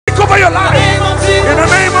your life. In the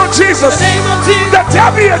name of Jesus. The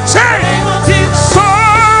devil is chained. So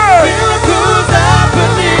miracles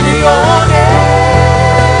happen in your name.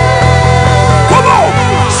 come on.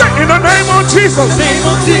 Say in the name of Jesus.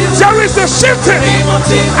 There is a shifting.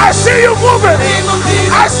 I see you moving.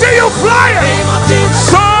 I see you flying.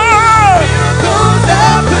 So Miracles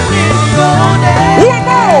happen in your name.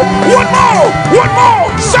 one more.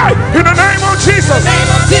 Say in the name of Jesus.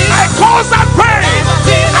 I cause that pain.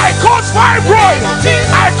 I cause fibroid.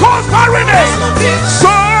 I cause barrenness.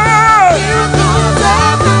 So Miracles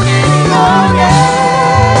happen in your name.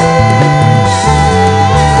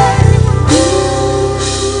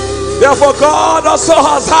 therefore God also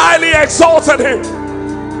has highly exalted him,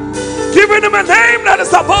 giving him a name that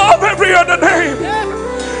is above every other name,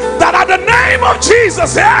 that at the name of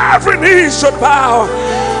Jesus every knee should bow.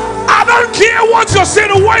 I don't care what your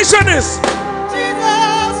situation is,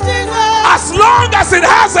 as long as it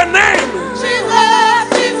has a name,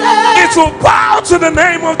 it will bow to the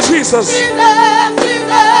name of Jesus.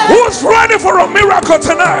 Who's ready for a miracle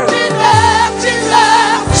tonight?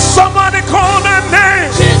 Somebody call that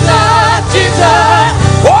name.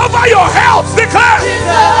 Over your health, declare.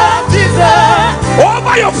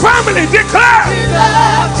 Over your family, declare.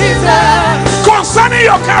 Concerning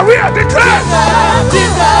your career, declare.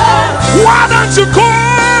 Why don't you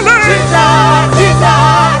call it?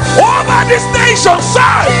 Over this nation,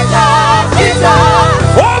 side.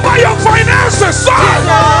 Over your finances, side.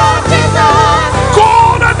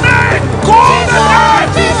 Call the name. Call the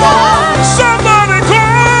name. Somebody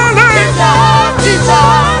call it.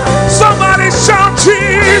 Somebody shout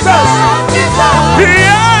Jesus.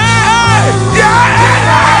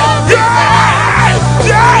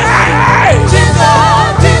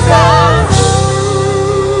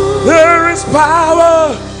 There is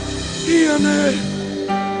power in your name.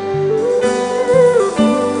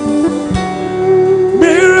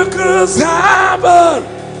 Miracles happen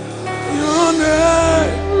in your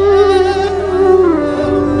name.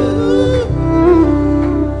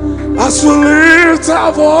 As we lift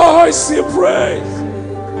our voice in praise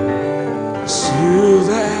to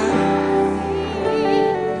that.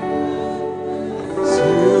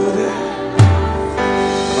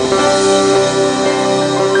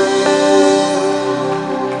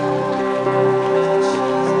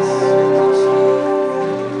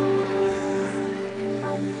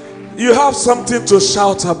 You have something to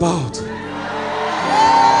shout about.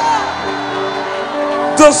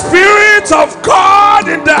 The Spirit of God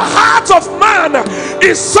in the heart of man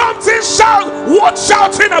is something worth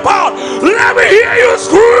shouting about. Let me hear you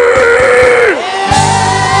scream.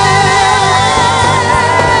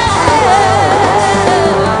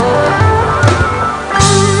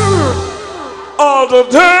 All the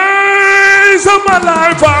days of my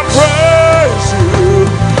life I praise you.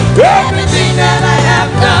 Everything that I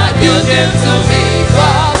have done, you give to me,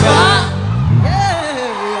 Papa.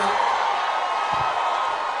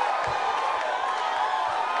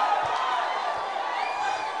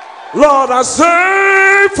 Lord, I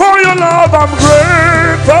say for your love I'm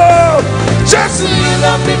grateful. Just you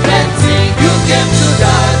love me plenty, you came to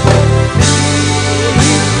die for me.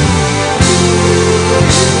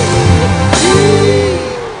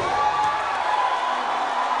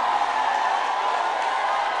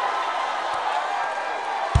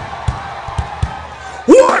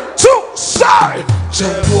 1, 2, side.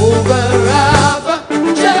 Jehovah Rapha,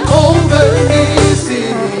 Jehovah Nissi,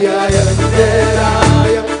 I am that I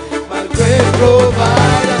am, my great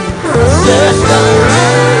provider. Just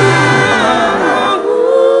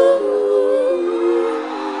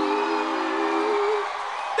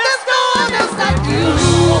there's no one else like you,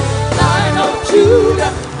 Lion of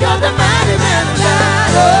Judah, you're the mighty man of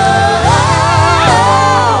battle.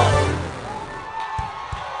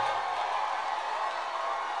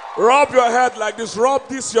 Rub your head like this. Rub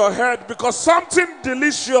this your head, because something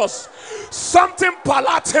delicious, something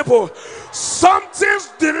palatable, something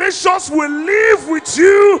delicious will live with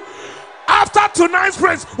you after tonight's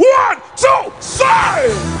praise. 1, 2,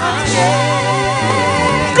 say.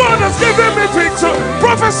 God has given me victory.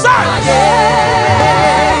 Prophesy.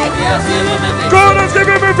 God has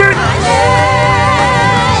given me victory.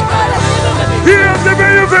 He has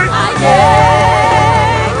given you victory.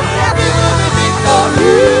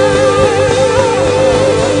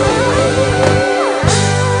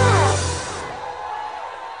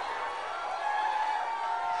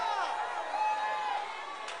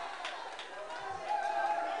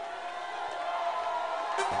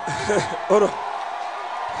 Hold on.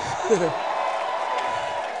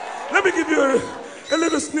 Let me give you a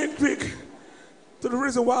little sneak peek to the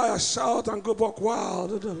reason why I shout and go buck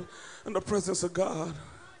wild in the presence of God.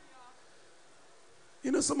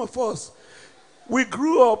 You know, some of us, we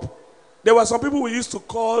grew up, there were some people we used to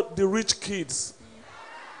call the rich kids.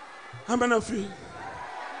 How many of you?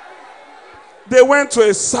 They went to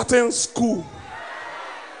a certain school.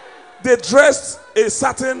 They dressed a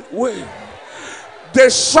certain way. They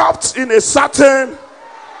shopped in a certain.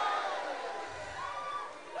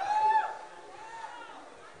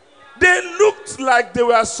 They looked like they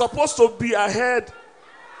were supposed to be ahead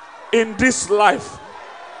in this life.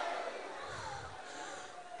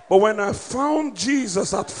 But when I found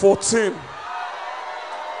Jesus at 14,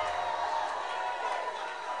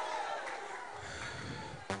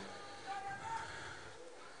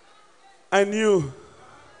 I knew.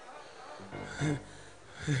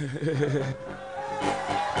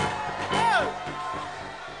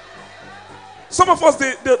 Some of us,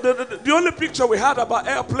 the only picture we had about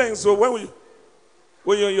airplanes was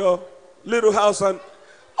when you're in your little house and,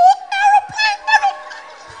 oh, airplane.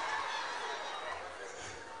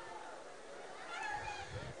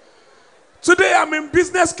 Today I'm in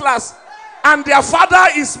business class and their father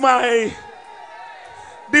is the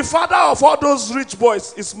father of all those rich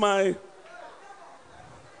boys is my.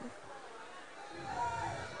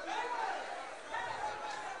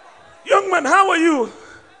 Young man, how are you?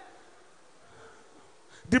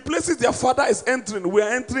 The places their father is entering, we are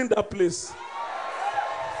entering that place.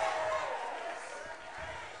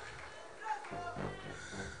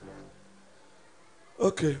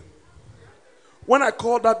 Okay. When I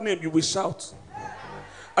call that name, you will shout.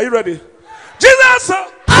 Are you ready? Jesus!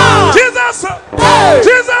 Ah! Jesus! Hey!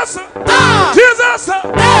 Jesus! Ah! Jesus!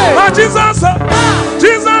 Hey! My Jesus! Ah!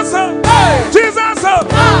 Jesus! Hey! Jesus!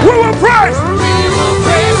 Ah! We will praise! We will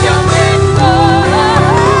praise your name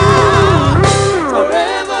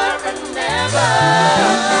forever and ever.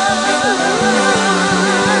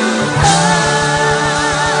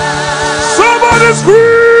 Somebody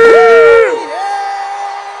scream!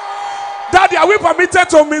 Daddy, are we permitted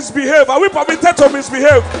to misbehave? Are we permitted to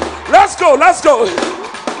misbehave? Let's go, let's go.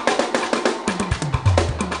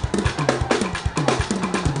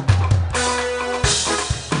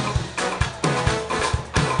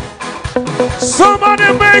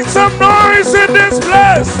 Somebody make some noise in this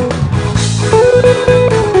place.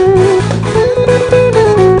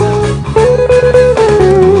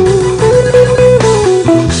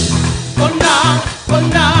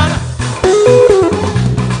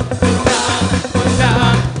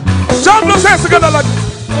 Jump those hands together like this.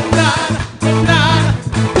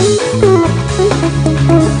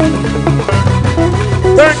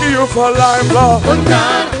 Thank you for life, Lord.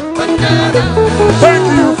 Thank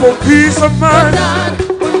you for peace of mind.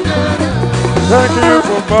 Thank you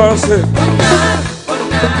for mercy.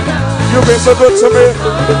 You've been so good to me.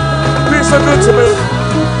 Been so good to me.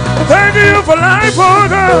 Thank you for life, oh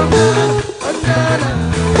God.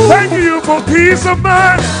 Thank you for peace of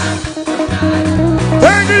mind.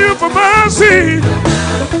 Thank you for mercy.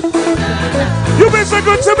 You've been so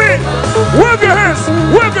good to me. Wave your hands.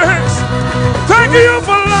 Wave your hands. Thank you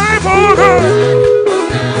for life, oh God.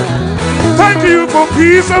 Thank you for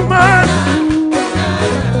peace of mind.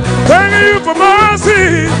 Thank you for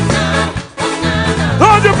mercy.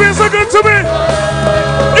 Lord, you've been so good to me.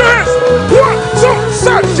 Yes. 1, 2,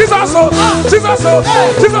 set. Jesus, oh, Jesus, oh,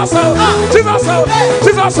 Jesus, oh, Jesus, oh,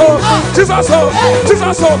 Jesus, oh, Jesus, oh,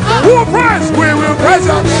 Jesus, oh. We will praise. We will praise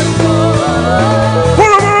you. Put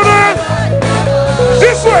them on there.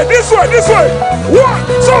 This way, this way, this way. 1,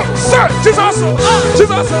 2, set. Jesus, oh,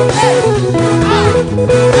 Jesus, oh.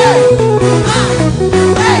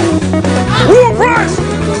 We will praise.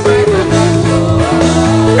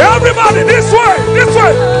 Everybody, this way, this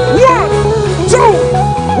way. 1, 2,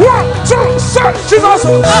 1, 2, set. Jesus. We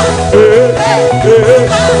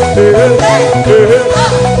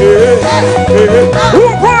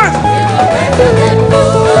will praise.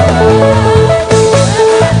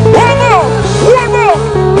 One more, one more.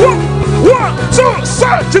 1, 2,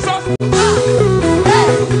 set. Jesus.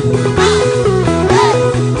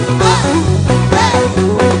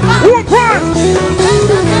 We will praise.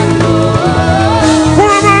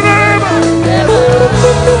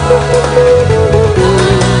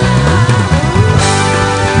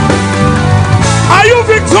 Are you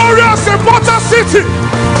victorious in Motor City?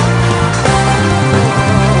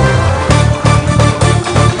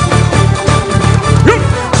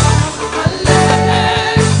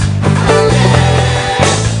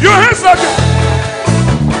 Your hands like it.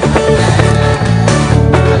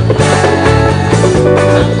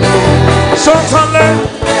 Chantal,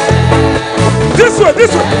 this way,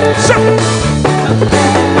 this way. Shout.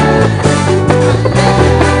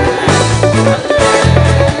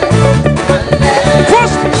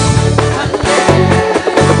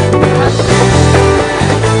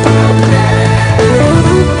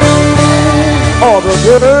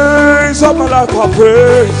 life I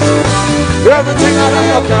praise. Everything I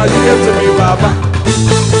have now you give to me, Baba.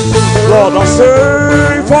 Lord, I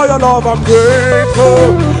say for your love I'm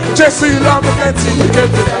grateful. Just you love me and you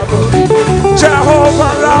give to me.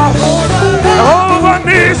 Jehovah love, Jehovah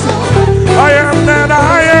needs. I am that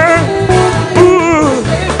I am. Ooh.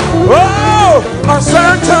 Oh, I'm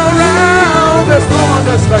sent around. There's no one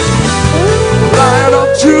that's like you. Lion of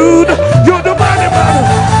Judah, you're the mighty man.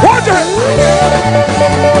 Watch it.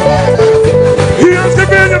 He has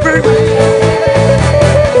given you victory.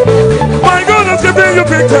 My God has given you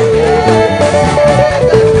victory.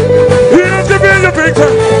 He has given you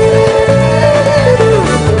victory.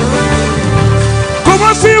 Come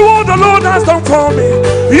and see what the Lord has done for me.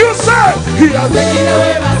 You said He has taken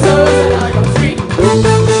away my soul and I am free.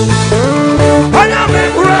 I am a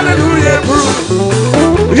hallelujah.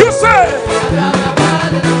 You said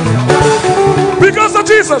because of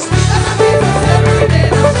Jesus.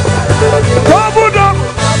 Double, double.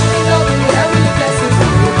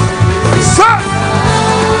 Sir.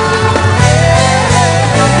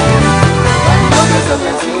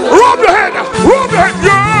 Rub your head. Rub your head.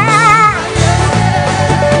 Yeah.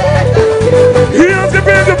 He has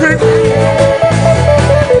given you victory.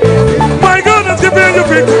 My God has given you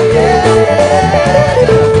victory.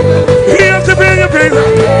 He has given you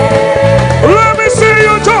victory. Let me see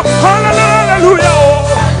you jump. Hallelujah.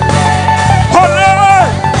 Hallelujah.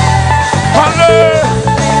 Hallelujah.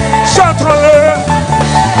 Shout hallelujah.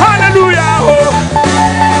 Hallelujah.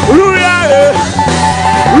 Hallelujah.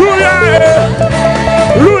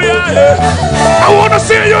 I want to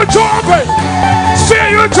see you jumping. See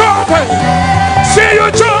you jumping. See you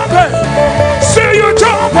jumping. See you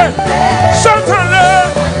jumping. Shout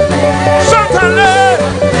hallelujah. Shout hallelujah.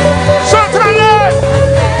 Shout hallelujah.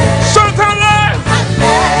 Shout hallelujah.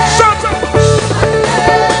 Shout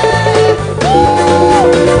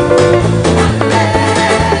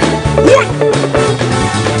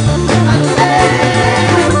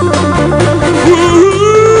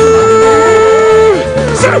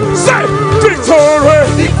say victory,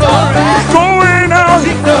 victory, going out,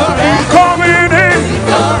 victory, coming in,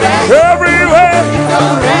 victory, everywhere,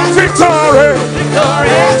 victory,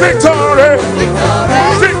 victory, victory,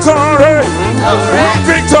 victory,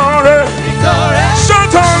 victory, victory,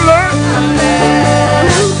 shout out,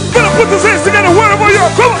 better put those hands together wherever you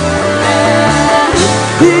are, come on.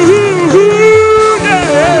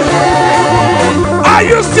 Yeah. Are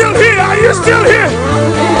you still here? Are you still here?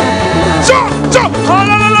 Jump, jump,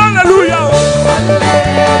 hallelujah.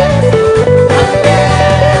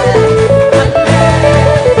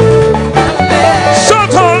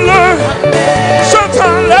 Shout hallelujah, shout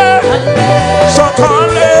hallelujah, shout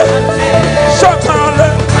hallelujah, shout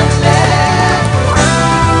hallelujah.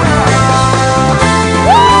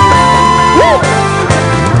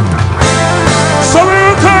 So we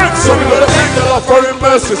will thank, so we will thank the Lord for His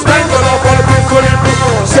mercy. Thank the Lord for the people He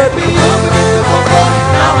set me up.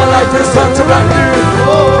 Now my life is turned to brand new.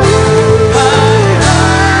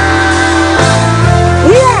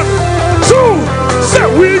 1, 2, say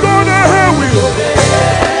we gonna have we.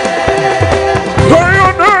 Day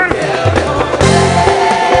or night.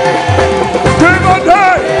 Day or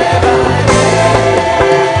night.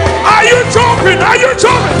 Are you jumping? Are you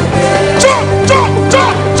jumping? Jump, jump,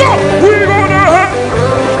 jump, jump. We gonna have.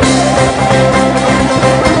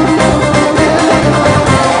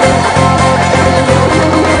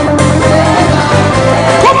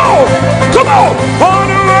 Come on, come on, on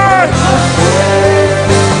the way.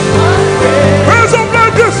 Hands up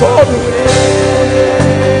like this, Father.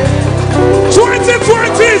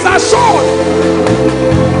 2020 is assured.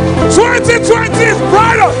 2020 is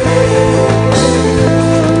brighter.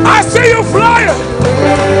 I see you flying.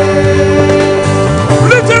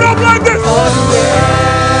 Lift it up like this.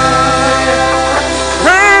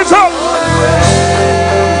 Hands up.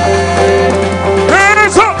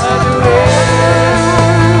 Hands up.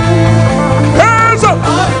 Hands up.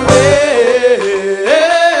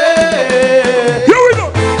 Here we go.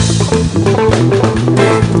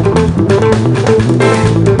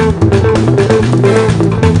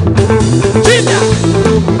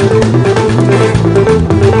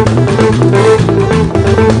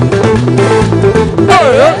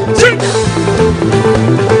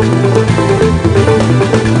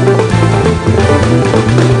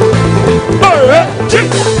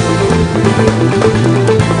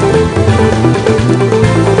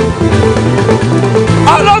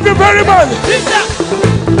 I love you very much.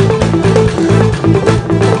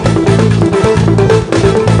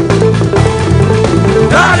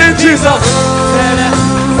 Darling Jesus,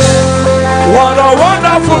 what a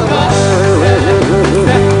wonderful God.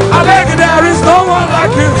 I beg you, there is no one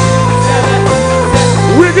like you.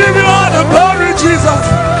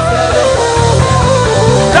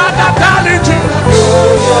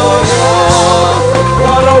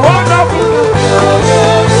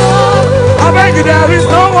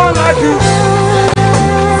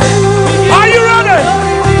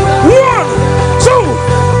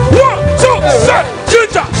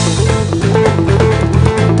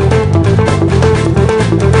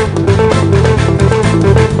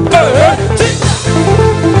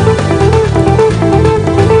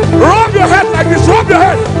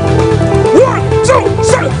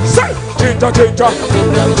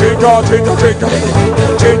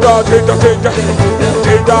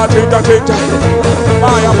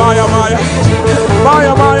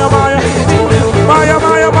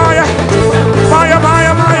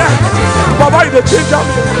 Baba, you change me.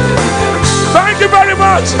 Thank you very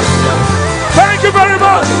much. Thank you very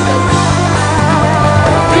much.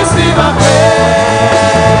 Receive our praise.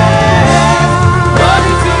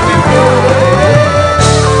 Worthy to be praised.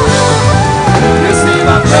 Receive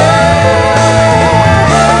our praise.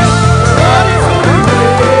 Worthy to be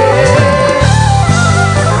praised.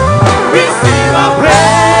 Receive our praise.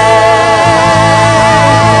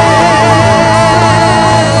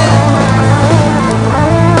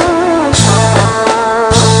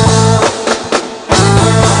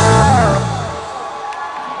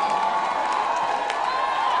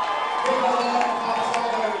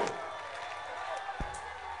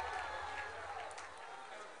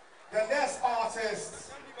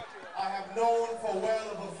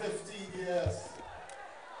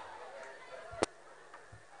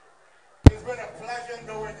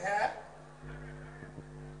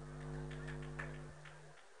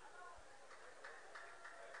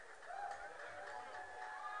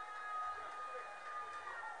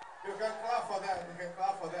 You can clap for them. You can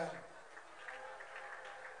clap for them.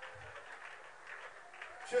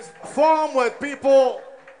 She's formed with people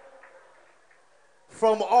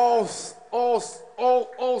from all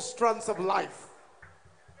strands of life.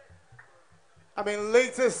 I mean,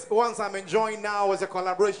 latest ones I'm enjoying now is a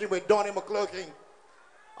collaboration with Donnie McClurkin.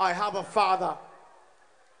 I Have a Father.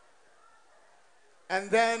 And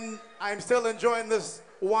then I'm still enjoying this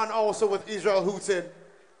one also with Israel Houghton.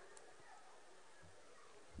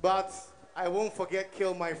 But I won't forget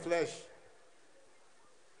Kill My Flesh.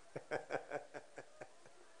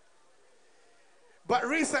 But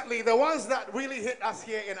recently, the ones that really hit us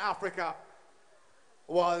here in Africa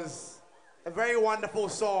was a very wonderful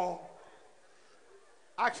song.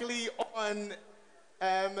 Actually, on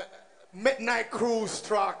Midnight Cruise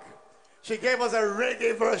track, she gave us a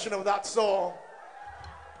reggae version of that song.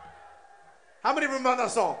 How many remember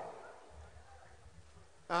that song?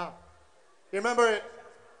 You remember it?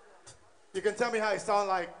 You can tell me how it sounds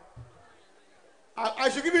like. I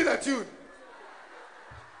should give you that tune.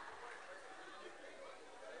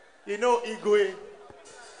 You know Igwe.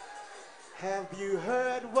 Have you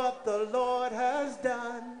heard what the Lord has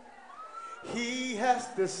done? He has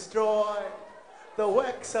destroyed the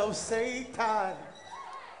works of Satan.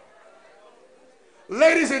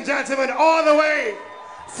 Ladies and gentlemen, all the way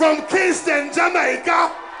from Kingston,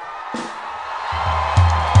 Jamaica,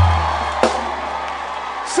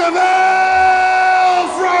 Chanel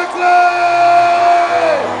Franklin!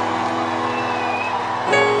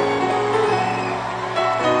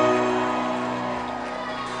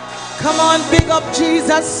 Come on, big up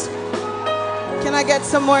Jesus. Can I get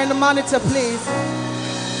some more in the monitor, please?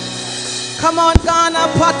 Come on, Ghana,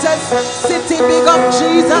 Potters City, big up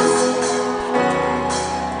Jesus.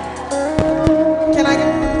 Can I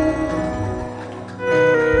get...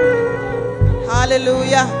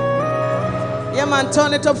 Hallelujah. Yeah, man,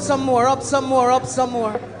 turn it up some more, up some more, up some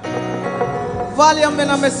more. Volume in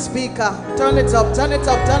on my speaker. Turn it up, turn it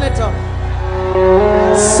up, turn it up.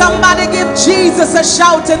 Somebody give Jesus a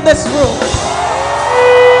shout in this room.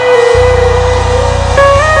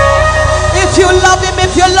 If you love him,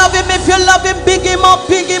 if you love him, if you love him, big him up,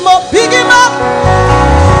 big him up, big him up.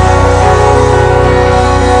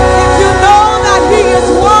 If you know that he is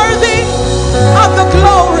worthy of the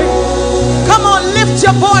glory, come on, lift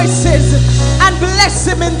your voices and bless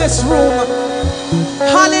him in this room.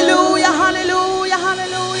 Hallelujah, hallelujah,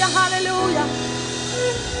 hallelujah, hallelujah.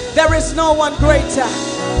 There is no one greater.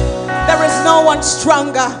 There is no one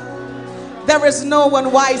stronger. There is no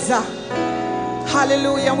one wiser.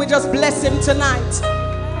 Hallelujah. And we just bless him tonight.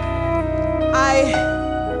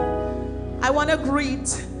 I want to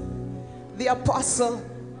greet the apostle,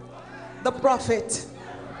 the prophet.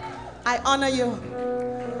 I honor you.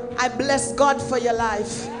 I bless God for your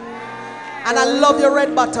life. And I love your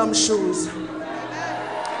red bottom shoes.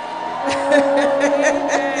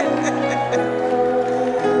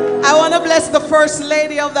 I want to bless the first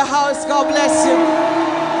lady of the house. God bless you.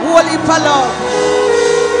 Holy Palov.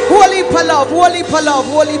 Holy Palov. Holy Palov.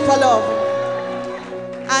 Holy Palov.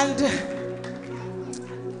 And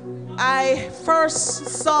I first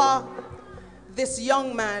saw this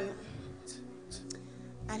young man.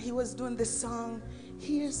 And he was doing this song.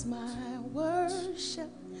 Here's my worship.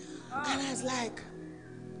 And I was like,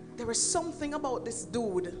 there is something about this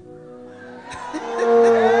dude.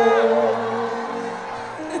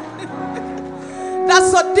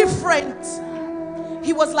 That's so different.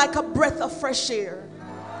 He was like a breath of fresh air.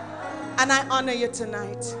 And I honor you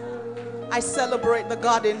tonight. I celebrate the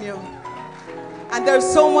God in you. And there's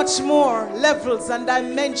so much more levels and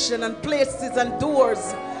dimension and places and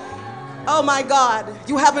doors. Oh my God,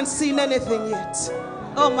 you haven't seen anything yet.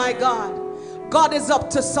 Oh my God, God is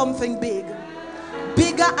up to something big.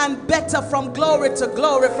 Bigger and better, from glory to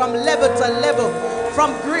glory, from level to level,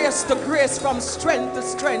 from grace to grace, from strength to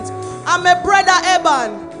strength. I'm a brother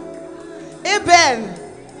Eben.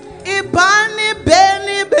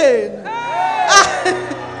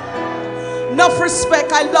 Enough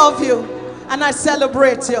respect. I love you and I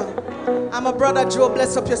celebrate you. I'm a brother Joe.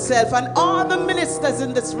 Bless up yourself and all the ministers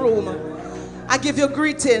in this room. I give you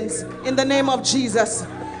greetings in the name of Jesus.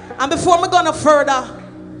 And before we go no further, I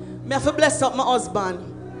have to bless up my husband.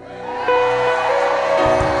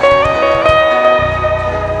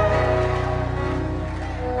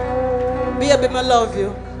 Baby, I love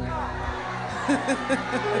you.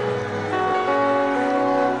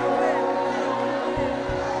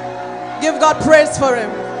 Give God praise for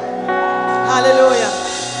him. Hallelujah.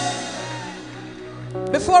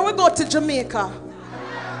 Before we go to Jamaica,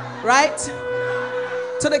 right,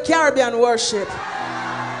 to the Caribbean worship,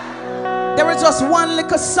 there is just one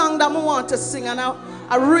little song that I want to sing, and I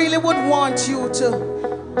really would want you to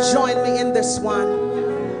join me in this one.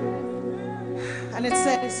 And it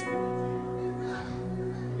says,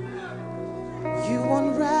 you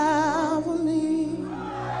unravel me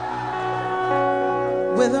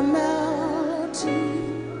with a melody.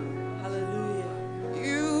 Hallelujah.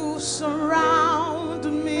 You surround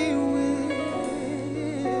me with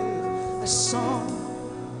a song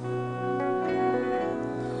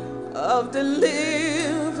of deliverance,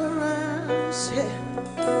 yeah,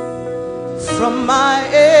 from my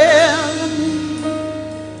enemy.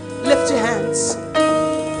 Lift your hands.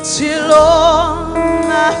 Till all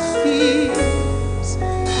my fears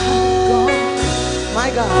are gone. My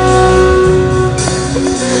God,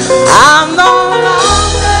 I'm no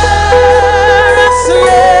longer a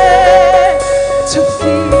slave to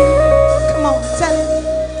fear. Come on, tell him.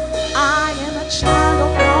 I am a child of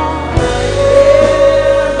God.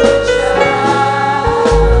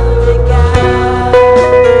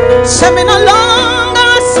 Send me no longer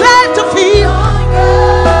a slave to fear.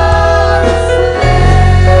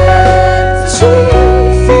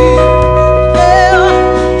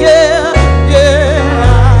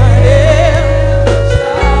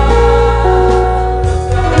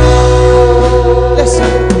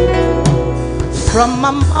 From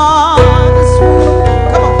my mother's womb,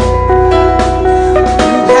 come on.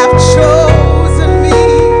 You have chosen me,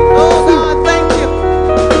 oh God, thank you.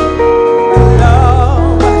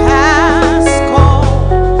 Love has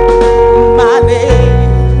called my name.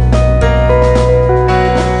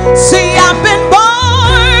 See, I've been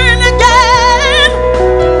born again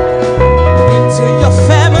into your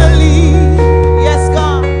family. Yes,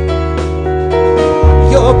 God,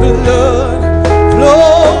 your blood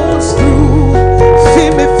flows through.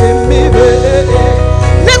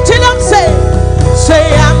 Lift it up, say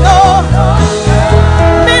I'm no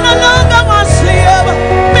longer my slave,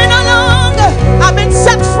 me no longer, I've been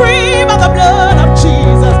set free by the blood of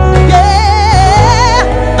Jesus. Yeah,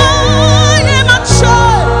 I am a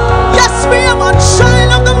child, yes, me am a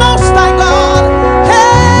child of the Most High God.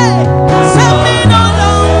 Hey, send me no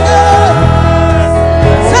longer,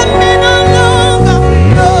 send me no longer,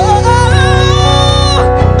 no.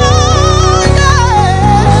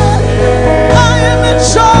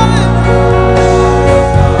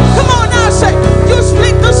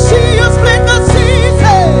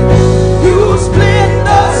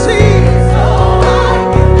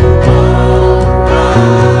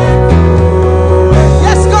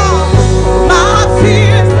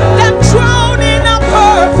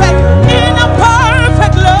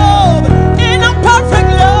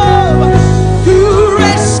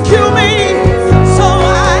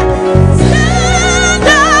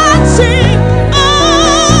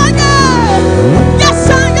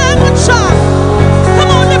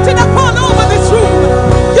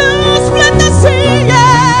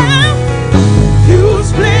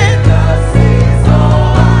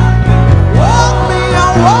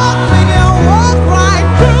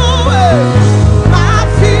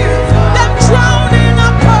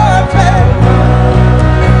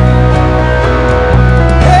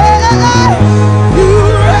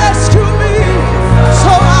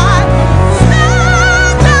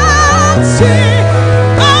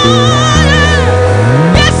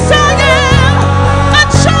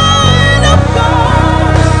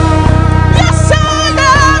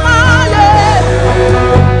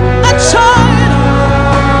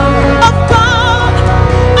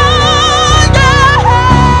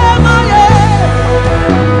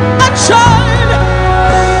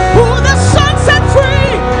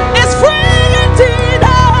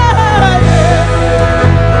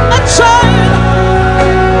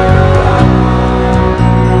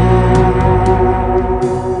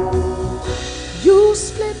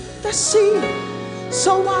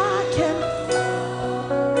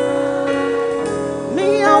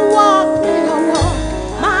 Me, I walk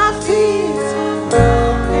my feet.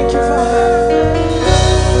 Thank you, Father.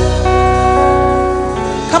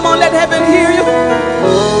 Come on, let heaven hear you.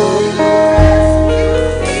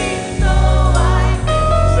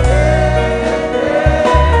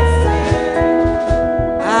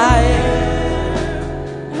 I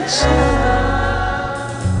am a child.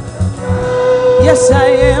 Yes, I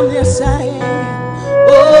am. Yes, I am.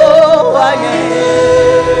 Oh, I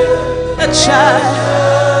am a child.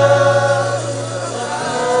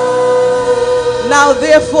 Now,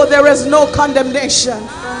 therefore, there is no condemnation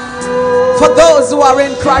for those who are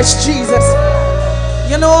in Christ Jesus.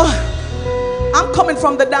 You know, I'm coming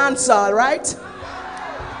from the dance hall, right?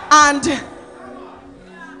 And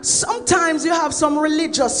sometimes you have some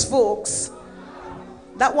religious folks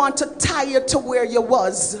that want to tie you to where you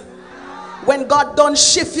was when God done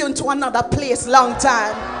shift you into another place long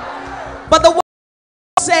time. But the word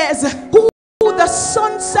says, who the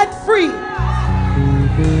Son set free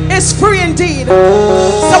is free indeed.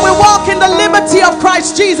 So we walk in the liberty of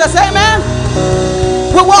Christ Jesus. Amen.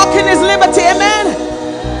 We walk in his liberty. Amen.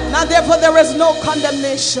 Now therefore there is no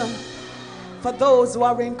condemnation for those who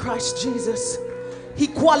are in Christ Jesus. He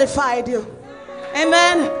qualified you.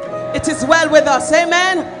 Amen. It is well with us.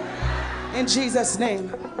 Amen. In Jesus'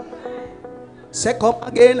 name. Say come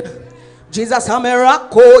again. Jesus, I'm a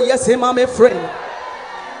rock. Oh yes, him, I'm a friend.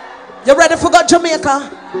 You ready for God, Jamaica?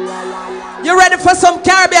 You ready for some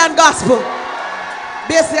Caribbean gospel?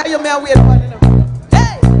 Basically, you may wait for it.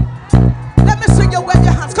 Hey, let me swing you. Wave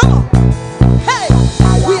your hands. Come on. Hey,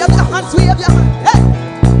 wave your hands. Wave your hands. Hey.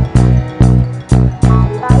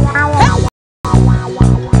 Hey.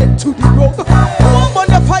 To the road. Come on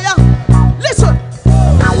the fire. Listen.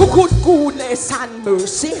 Goodness and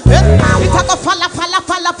mercy. It take a follow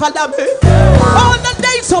me. All the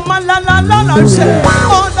days of my life.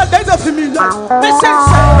 All the days of me life.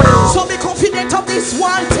 So be confident of this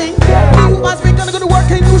one thing. He who has begun to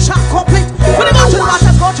work in you shall complete. When you go to the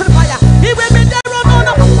water, go to the fire. He will be there on.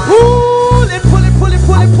 Pull it.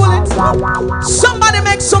 Somebody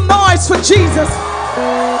make some noise for Jesus.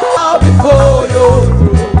 Bow before your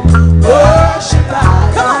throne. Worship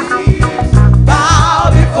God. Come on.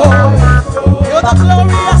 You're the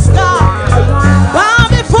glorious God. Bow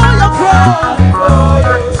before your throne,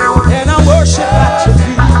 and I worship at your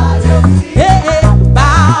feet. Hey,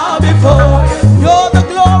 bow before you. You're the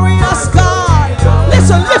glorious God.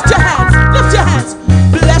 Listen, lift your hands. Lift your hands.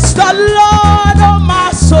 Bless the Lord, oh my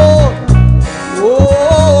soul.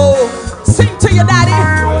 Oh, sing to your daddy.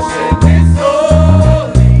 Worship his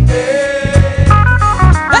holy name.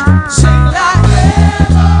 Sing like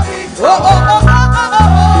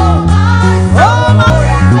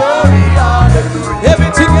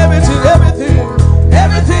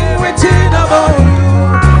everything written about you.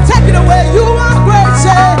 Take it away. You are great. Say,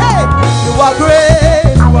 hey, you are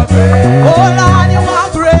great. You are great. Oh Lord, you are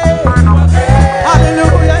great. You are great.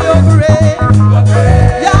 Hallelujah, you're great. You are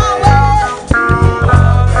great. Yahweh,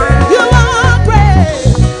 you are great.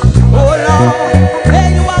 Oh Lord, hey,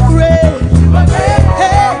 you are great. You are great.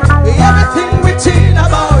 Hey, everything written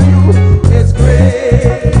about you is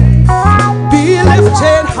great. Be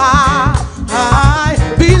lifted high,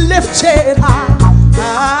 be lifted high.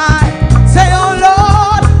 Say, oh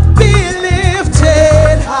Lord, be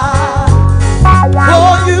lifted high.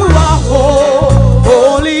 For you are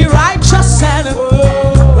holy, righteous and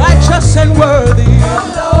worthy.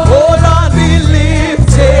 Oh Lord, be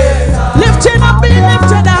lifted high. Lifted up, be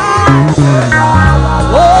lifted high.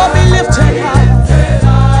 Oh, be lifted high.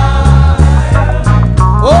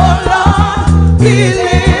 Oh Lord, be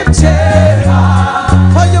lifted high.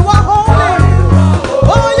 For you are holy.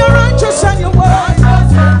 Oh, you're righteous and you're worthy.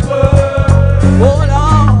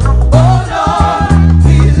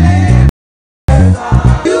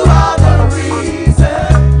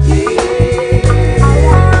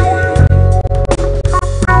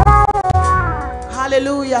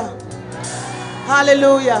 Hallelujah.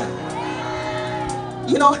 Hallelujah.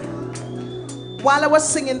 You know, while I was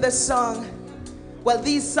singing this song, well,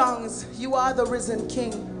 these songs, You Are the Risen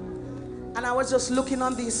King, and I was just looking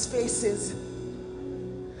on these faces,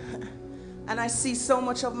 and I see so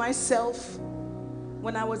much of myself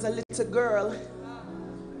when I was a little girl,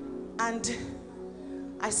 and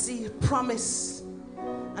I see promise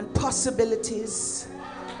and possibilities.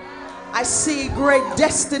 I see great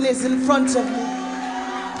destinies in front of me.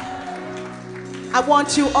 I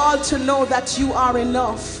want you all to know that you are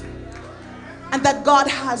enough and that God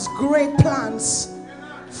has great plans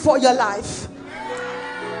for your life.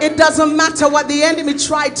 It doesn't matter what the enemy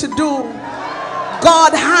tried to do.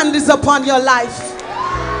 God's hand is upon your life.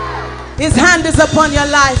 His hand is upon your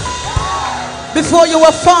life. Before you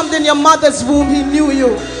were formed in your mother's womb, He knew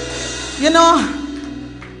you. You know,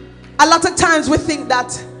 a lot of times we think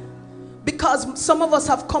that because some of us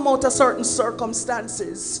have come out of certain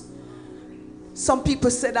circumstances, some people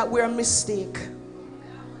say that we're a mistake.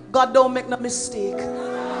 God don't make no mistake.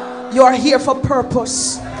 You are here for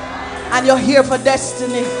purpose, and you're here for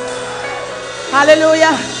destiny.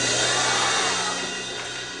 Hallelujah.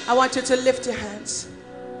 I want you to lift your hands.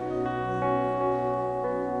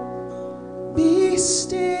 Be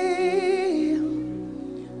still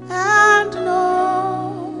and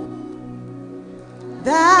know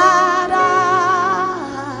that I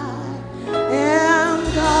am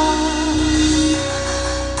God.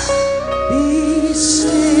 Be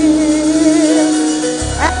still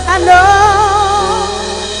and know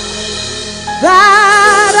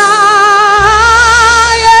that I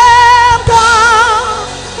am God.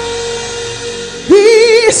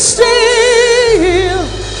 Be still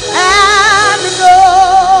and know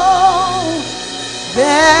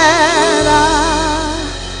that I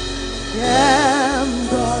am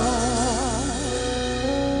God.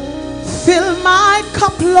 Fill my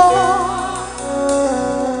cup, Lord.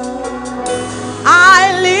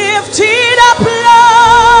 I lift it up,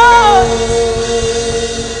 Lord.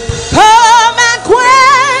 Come and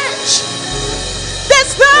quench this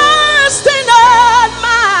thirsting on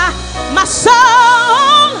my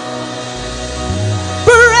soul.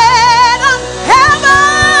 Bread of heaven,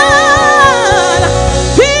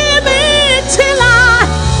 feed me till I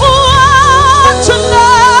want to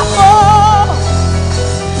know more.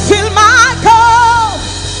 Fill my cup,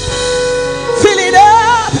 fill it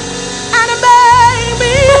up, and make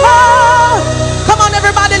me whole. Come on,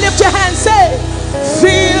 everybody, lift your hands, say,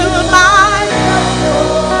 fill my cup.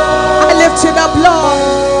 I lift it up,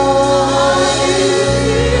 Lord.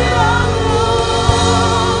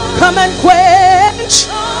 Come and quench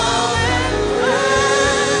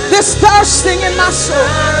this thirsting in my soul.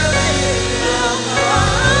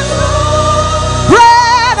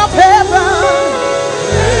 Bread of heaven,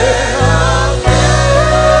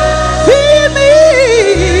 feed me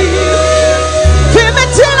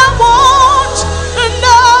till I want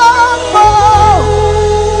no more.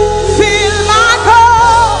 Fill my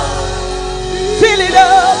cup, fill it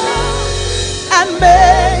up, and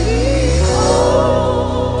make me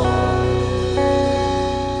whole.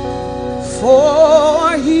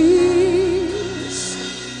 For He's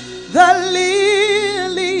the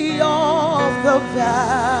lily of the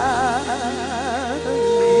valley.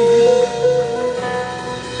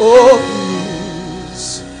 Oh, He's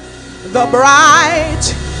the bright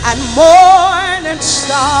and morning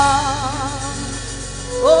star.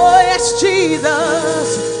 Oh, yes, Jesus.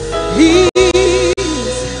 He's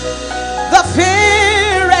the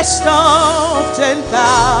fairest of 10,000.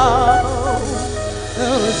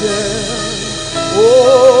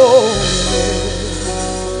 Oh,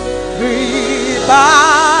 everybody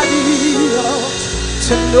ought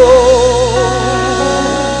to know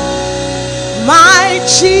my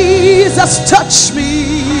Jesus touched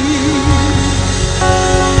me.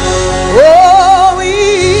 Oh, He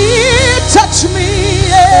touched me.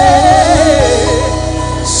 Yeah.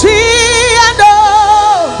 See and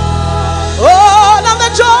know all of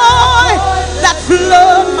the joy that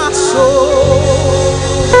flooded my soul.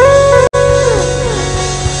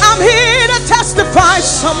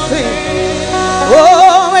 Something,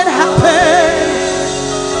 oh, it happened,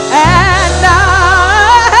 and I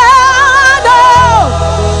know,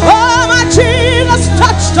 oh, my Jesus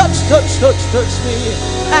touch me,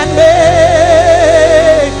 and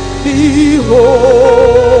made me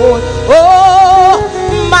whole. Oh,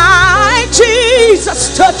 my Jesus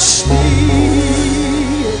touched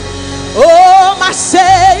me. Oh, my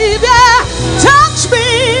Savior touched me.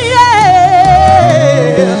 Yeah.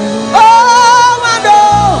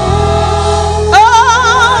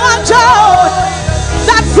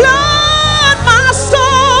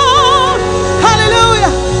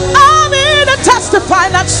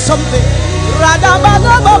 That's something. And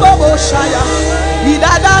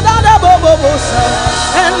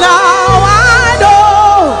now I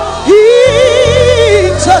know He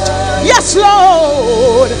touched, yes,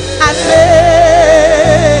 Lord, and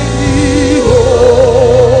made me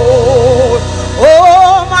whole.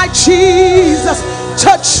 Oh, my Jesus,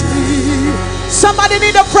 touch me. Somebody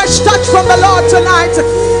need a fresh touch from the Lord tonight.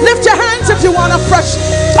 Lift your hands if you want a fresh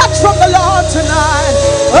touch from the Lord tonight.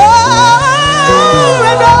 Oh,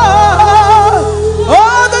 and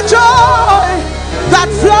oh, the joy that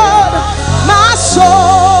flood my soul.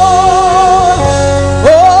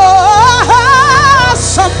 Oh,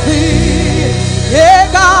 something, yeah,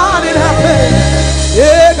 God, it happened.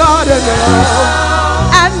 Yeah, God.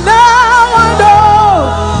 And now I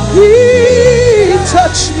know He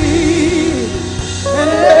touched me and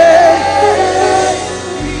made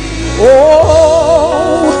me.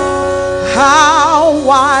 Oh, how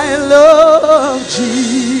I love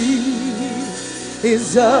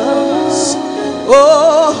Jesus.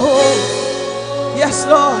 Oh, yes,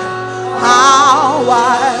 Lord. How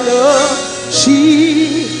I love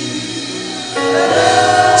Jesus.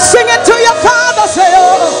 Sing it to your Father. Say,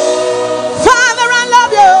 oh, Father, I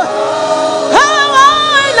love you. How I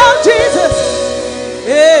love Jesus.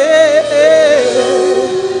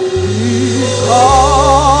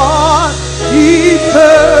 Because He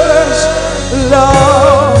first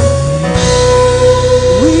loved.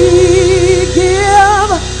 We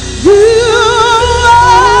give you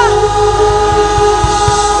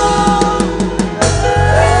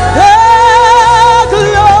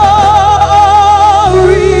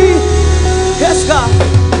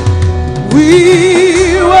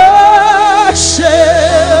we worship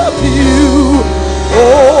you.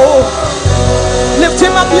 Oh, lift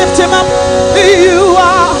him up, lift him up. You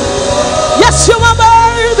are, yes, you are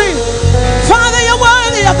worthy. Father, you're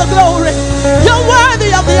worthy of the glory. You're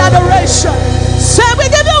worthy of the adoration. Say, we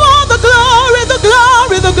give you all the glory, the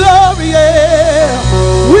glory, the glory. Yeah.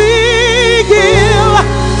 We give,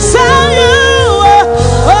 say you.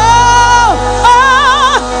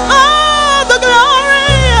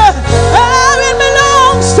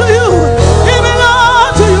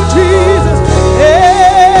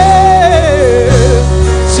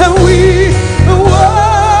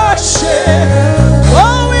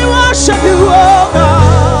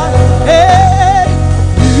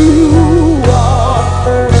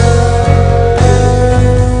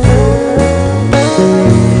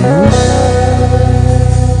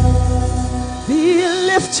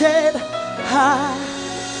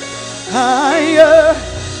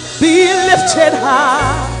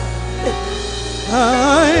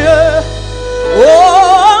 Higher,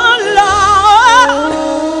 oh Lord,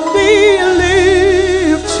 be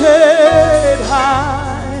lifted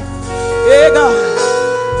high, yeah, God,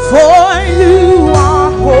 for you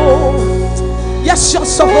are holy. Yes, you're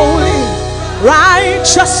so holy,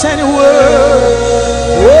 righteous and worthy.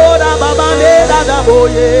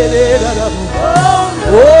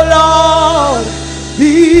 Oh Lord,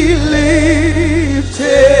 be lifted.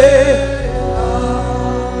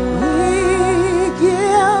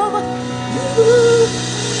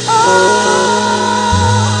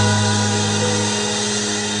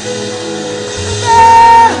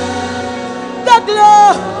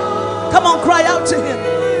 Come on, cry out to him.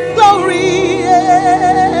 Glory,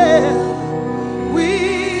 yeah.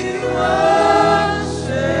 We worship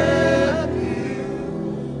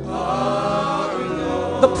you, our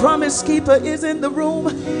Lord. The promise keeper is in the room.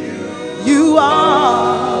 You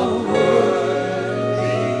are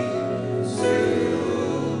worthy to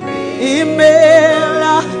be.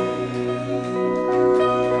 Imela,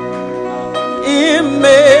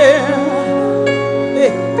 Imela.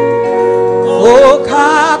 Oh,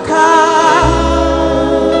 Kaka.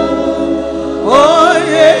 Oh,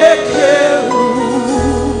 yeah,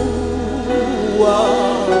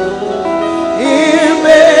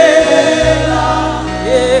 Imela,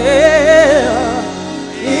 yeah,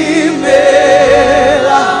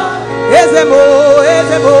 Imela, Ezemo,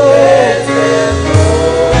 Ezemo.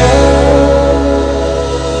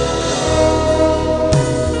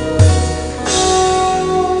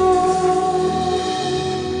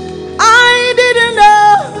 I didn't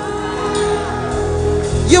know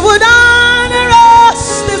you would honor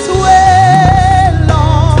us this way,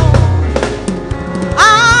 Lord.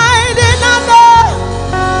 I did not know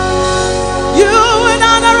you would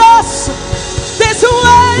honor us this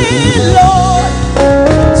way, Lord.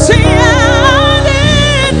 See, I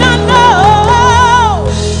did not know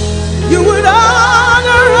you would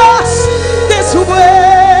honor us this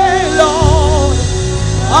way, Lord.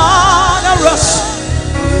 Honor us.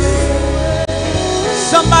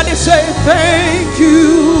 Somebody say, thank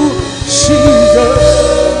you, Jesus.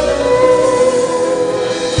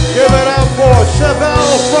 Give it up for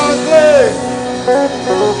Chevelle Franklin.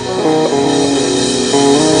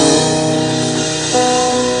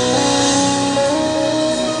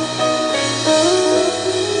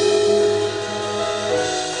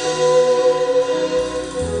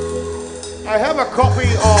 I have a copy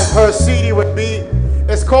of her CD with me.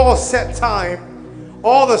 It's called Set Time.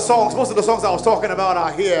 All the songs, most of the songs I was talking about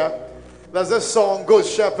are here. There's this song, Good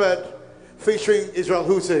Shepherd, featuring Israel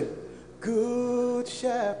Houghton. Good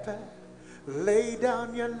Shepherd, lay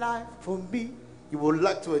down your life for me. You would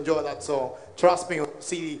like to enjoy that song. Trust me, on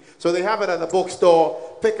CD. So they have it at the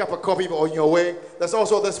bookstore. Pick up a copy on your way. There's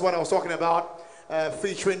also this one I was talking about,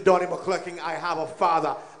 featuring Donnie McClurkin, I Have a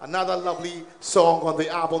Father. Another lovely song on the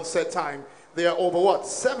album Set Time. There are over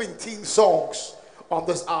 17 songs on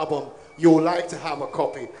this album. You would like to have a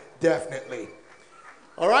copy, definitely.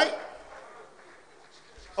 All right?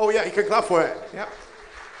 Oh yeah, you can clap for it. Yeah.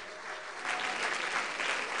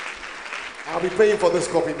 I'll be paying for this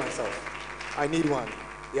copy myself. I need one.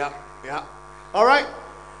 Yeah, yeah. All right.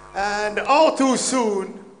 And all too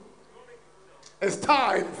soon, it's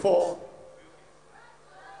time for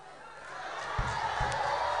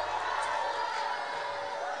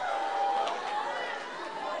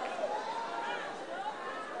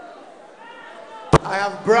I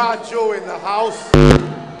have Brad Joe in the house.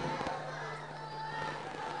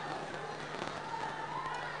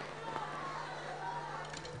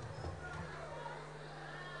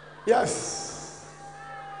 Yes.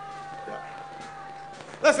 Yeah.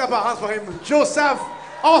 Let's clap our hands for him. Joseph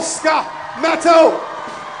Oscar Metal.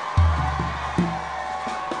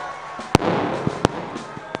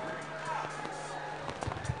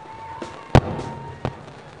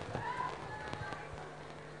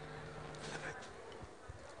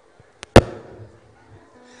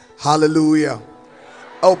 Hallelujah.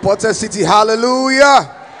 Oh, Potter City,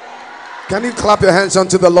 hallelujah. Can you clap your hands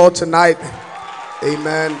unto the Lord tonight?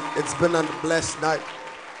 Amen. It's been a blessed night.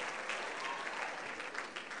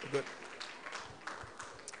 Good.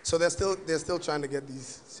 So they're still trying to get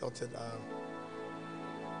these sorted out.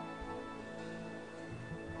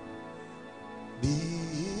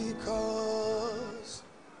 Because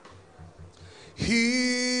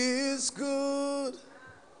He is good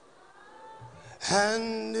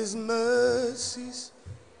and His mercies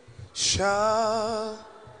shall.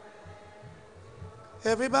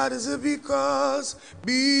 Everybody say because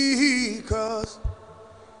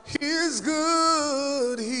He is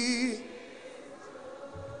good, He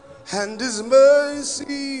and His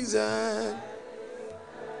mercies and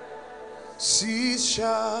cease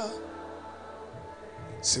shall.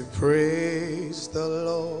 Say praise the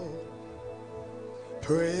Lord,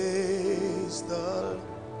 praise the Lord.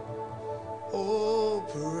 Oh,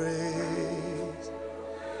 praise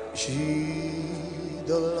ye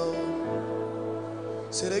the Lord.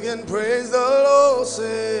 Say it again, praise the Lord.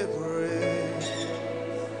 Say praise.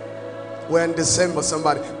 We're in December,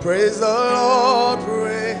 somebody. Praise the Lord,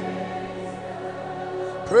 pray.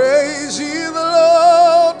 Praise ye the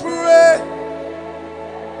Lord, pray.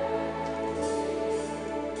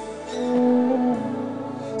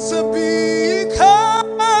 So because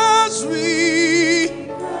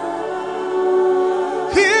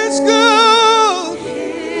He's good,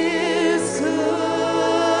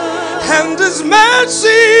 and His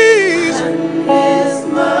mercies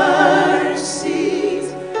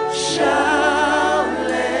shall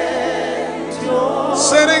endure.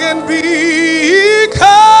 Say it again, because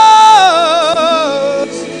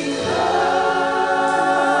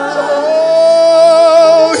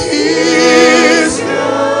oh, He is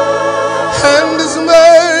good, and His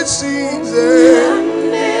mercies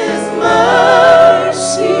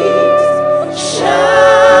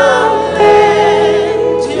shall endure.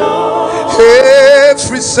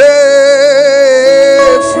 Every say,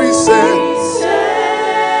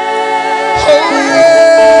 oh yeah,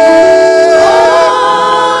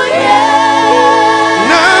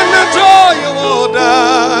 Nana Joy,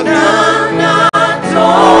 Nana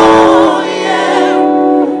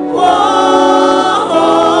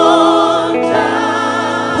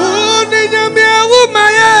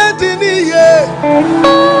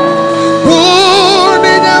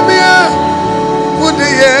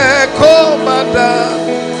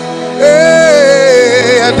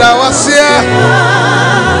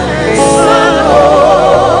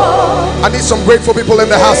I need some grateful people in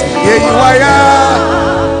the house. Yeah, you are.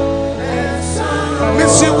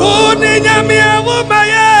 Miss you,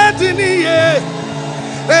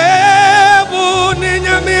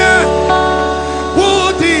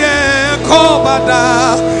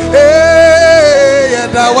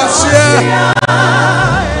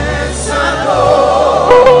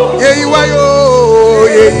 yeah, you are.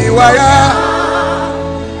 Yeah, you are.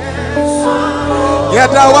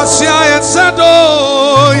 Yadawasia ensado,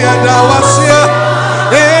 Yadawasia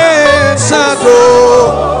ensado,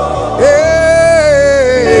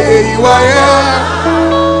 you are.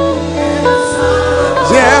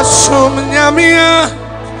 Yes, Nyamia,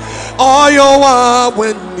 all your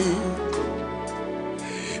when me,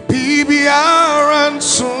 PBR and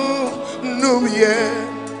soon, Numia,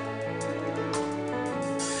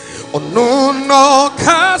 oh no,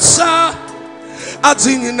 casa.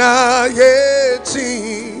 Adinina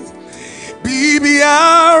yeti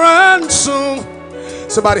bibiaranso.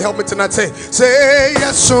 Somebody help me tonight. Say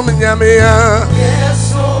yes, nyamia.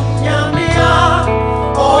 Yes, nyamia.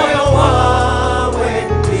 Oyo wa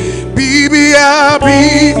wendi.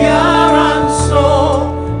 Bibiaranso.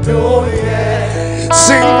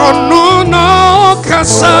 Sing on no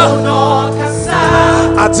kasa.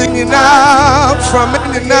 Adinina from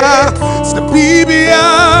Nina. It's the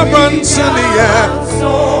bibiaranso.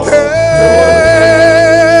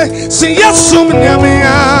 Hey, sing yes,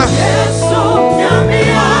 nyamia.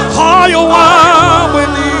 You are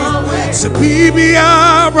winning. It's a baby,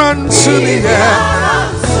 I run to the air.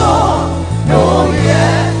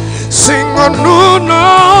 Sing on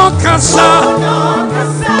no casa.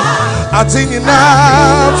 I think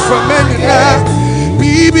enough from any now.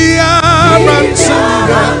 Baby, I run to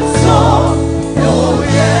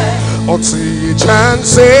the air. Or to your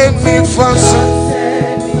chance, any fuss.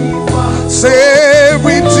 Say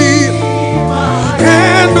we deal.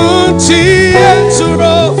 And until to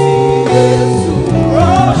roll.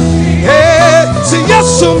 Hey, say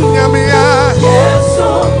yes, nyamia. Yes,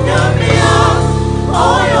 nyamia.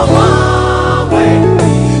 Oyo wawe.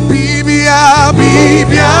 Bibia,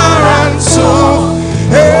 ranso.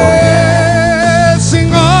 Hey,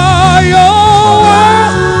 sing oyo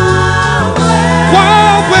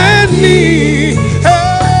wawe ni. Hey,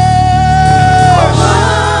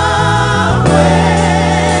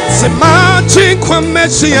 say magic kwa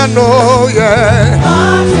mesiano, yeah.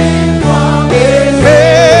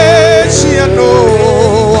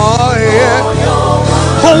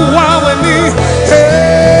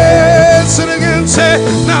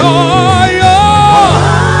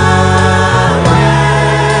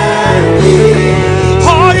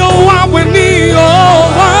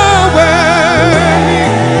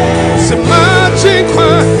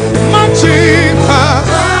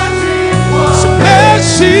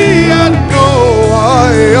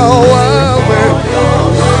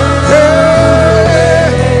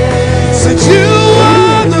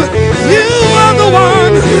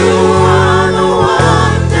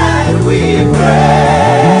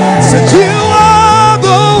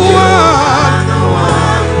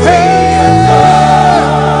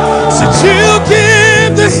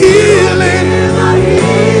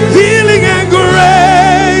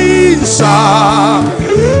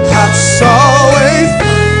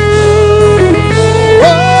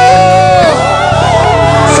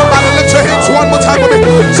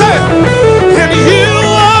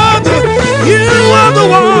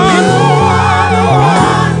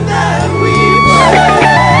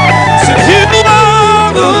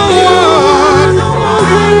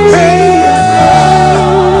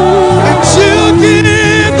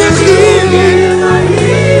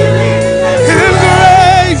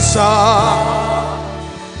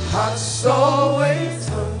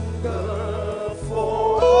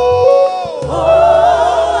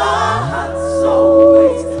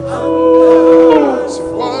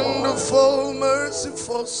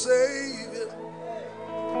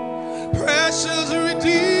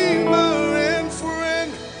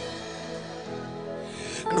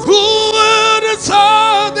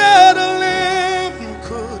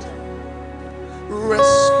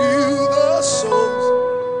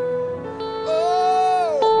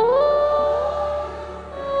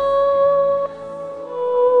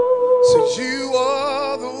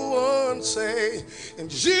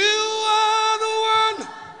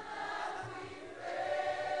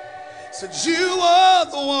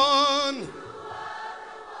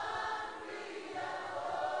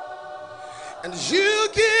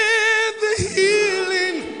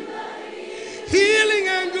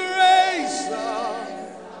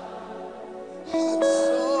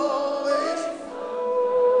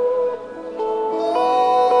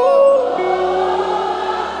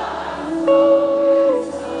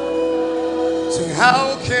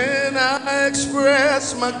 How can I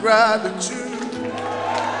express my gratitude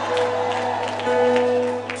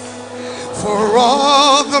for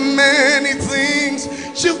all the many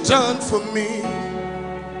things you've done for me?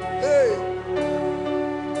 Hey.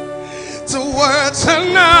 The words are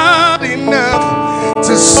not enough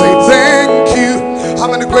to say thank you.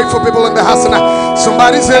 How many grateful people in the house tonight?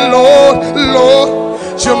 Somebody say, Lord, Lord,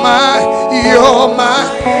 you're mine.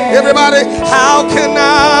 Everybody, how can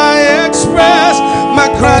I express my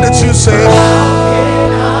gratitude? Say, how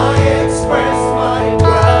can I express my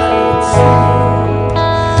gratitude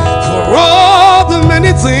for all the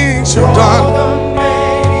many things you've done? For me.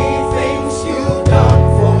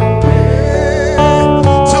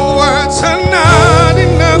 The words are not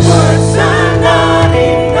enough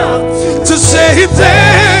to say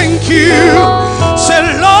thank you.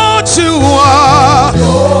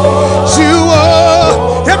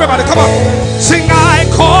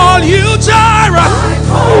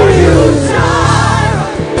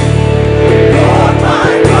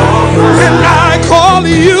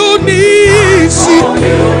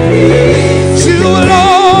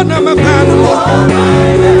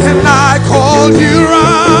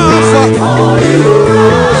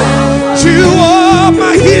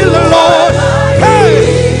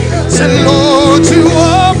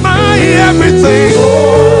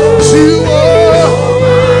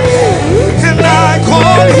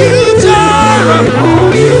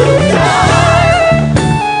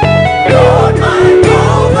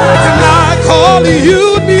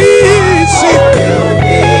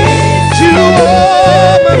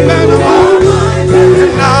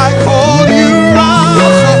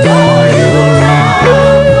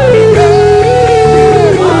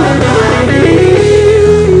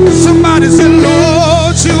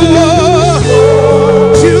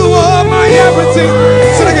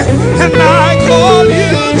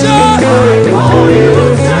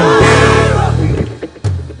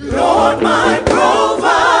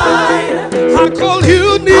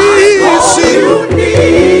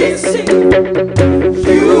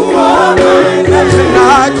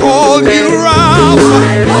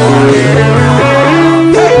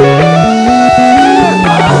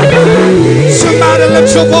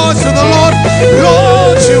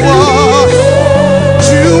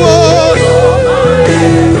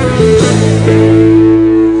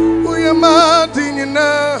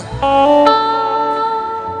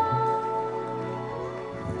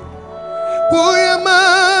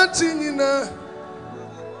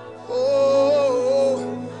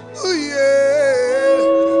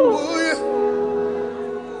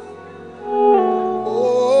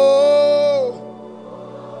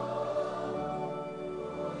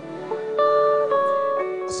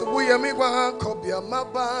 my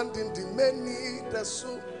band in the many the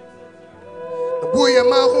so. Buya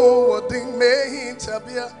mahu ding me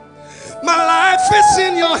tabia. My life is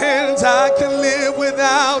in your hands. I can live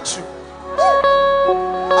without you.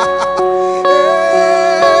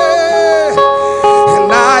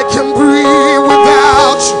 And I can breathe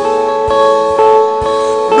without you.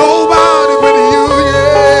 Nobody but you,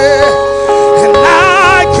 yeah. And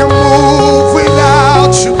I can move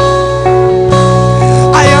without you.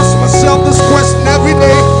 I ask myself this question every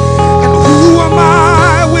day. And who am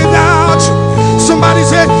I without you? Somebody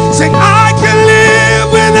said, I can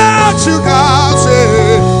live without you, God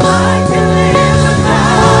said. I can live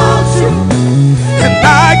without you. And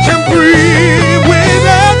I can breathe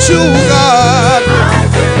without you, God. I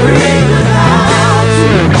can breathe without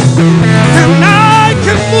you. And I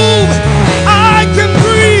can move, I can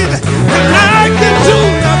breathe, and I can do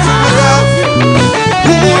nothing without you.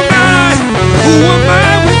 Who am I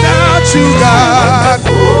without you, God?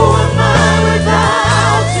 Who am I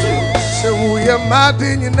without you? So who am I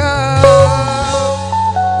doing now?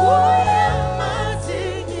 Who am I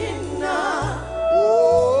singing now?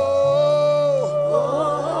 Oh, Oh,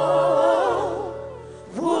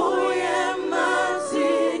 who am I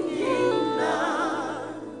singing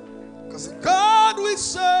now? because the God we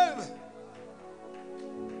serve,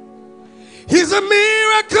 He's a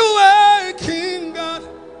miracle working God.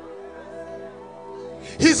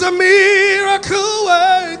 He's a miracle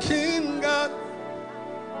working God.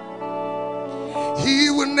 He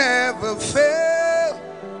will never fail.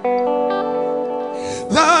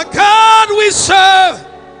 The God we serve,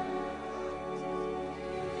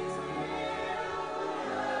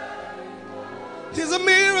 He's a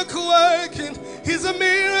miracle working. He's a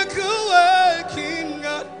miracle working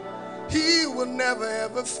God. He will never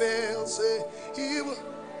ever fail. Say He will.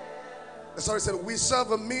 Sorry, said we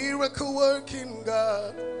serve a miracle working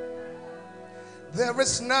God. There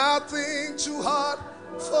is nothing too hard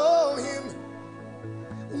for Him.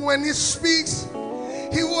 When He speaks,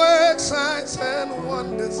 He works signs and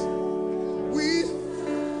wonders.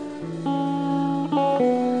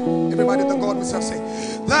 Everybody, the God we serve, say,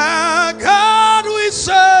 the God we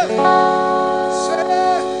serve,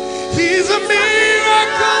 say, He's a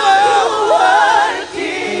miracle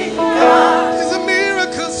Working God. He's a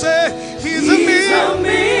miracle, say, He's a He's miracle. a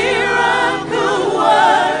miracle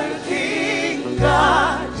working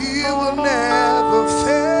God. He will never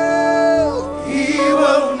fail. He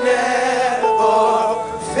will never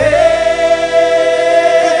fail.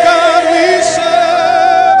 The God we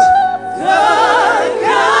serve, The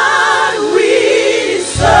God we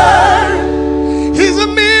serve. He's a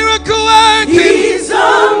miracle working. He's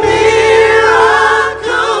a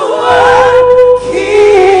miracle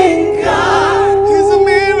working God. He's a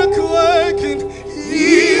miracle working.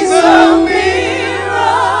 He's a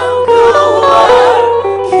miracle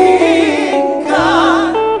working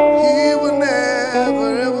God. He will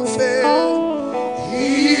never ever fail.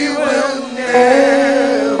 He will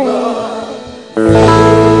never.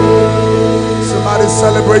 Somebody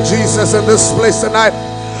celebrate Jesus in this place tonight.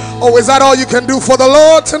 Oh, is that all you can do for the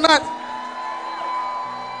Lord tonight?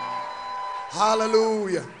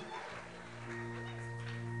 Hallelujah.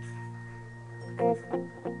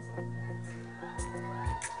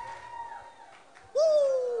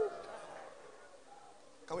 Woo.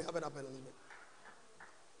 Can we have it up a little bit?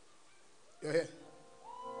 You're here.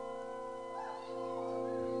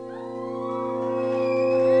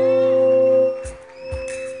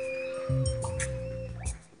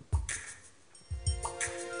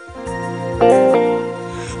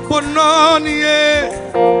 But none,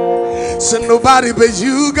 yeah. So nobody but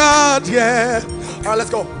you, God, yeah. All right, let's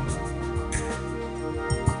go.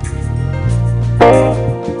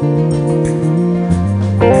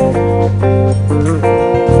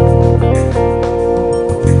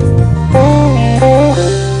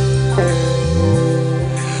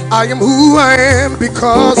 I am who I am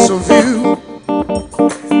because of you.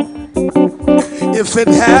 If it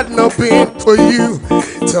had not been for you,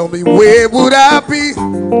 tell me where would I be?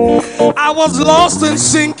 I was lost and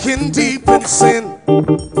sinking deep in sin,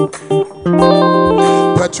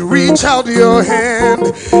 but you reached out your hand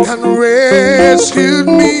and rescued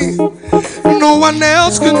me. No one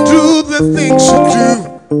else can do the things you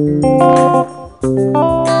do.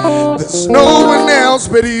 There's no one else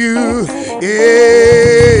but you.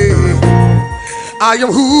 Yeah. I am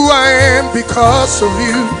who I am because of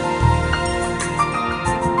you.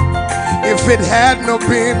 If it had not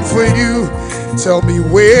been for you, tell me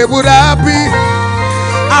where would I be?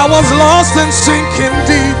 I was lost and sinking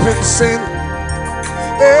deep in sin,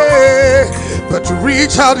 yeah. But you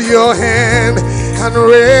reach out your hand and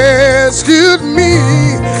rescued me.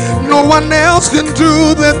 No one else can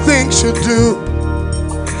do the things you do.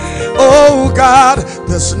 Oh God,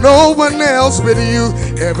 there's no one else but you.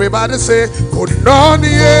 Everybody say,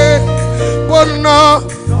 Bononi, Bono,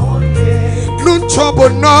 Nuncho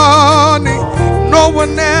Bononi. No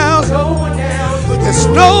one else. There's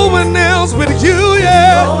no one else but you,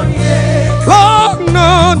 yeah.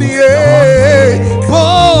 Bononi,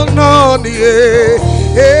 Bononi,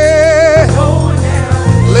 yeah.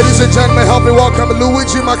 Ladies and gentlemen, help me welcome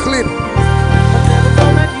Luigi McLean.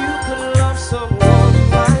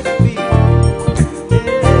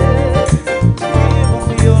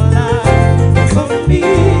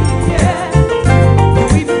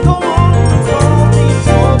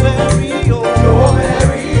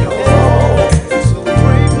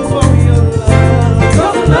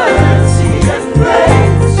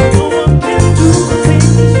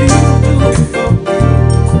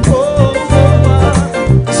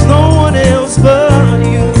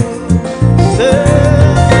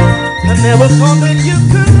 Never thought that you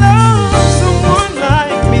could love someone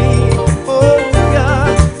like me. Oh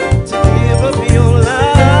God, to give up your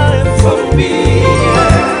life for me.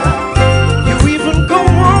 Yeah. You even go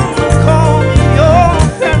on to call me your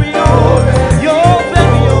very own, your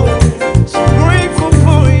very own. So grateful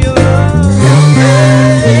for your love.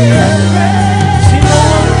 See, no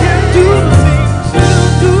one can do the things you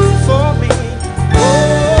do for me.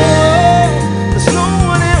 Oh, there's no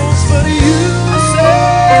one else but you.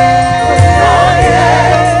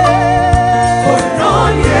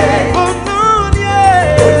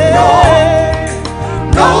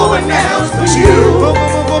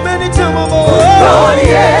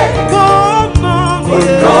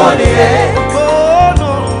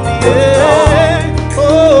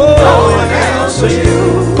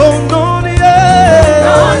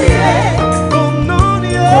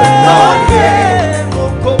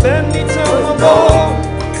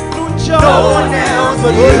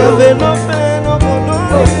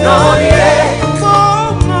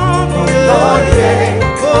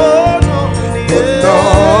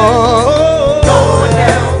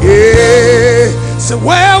 So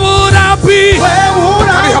where would I be? Where would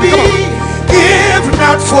I be if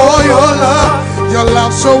not for your love? Your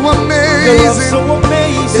love so amazing.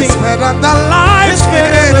 It's better than life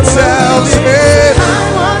in itself.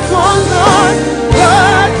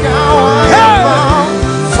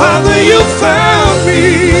 Father, you found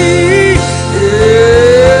me.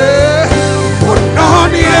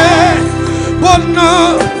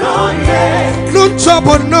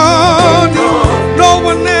 No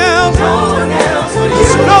one else.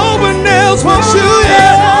 No one else wants you.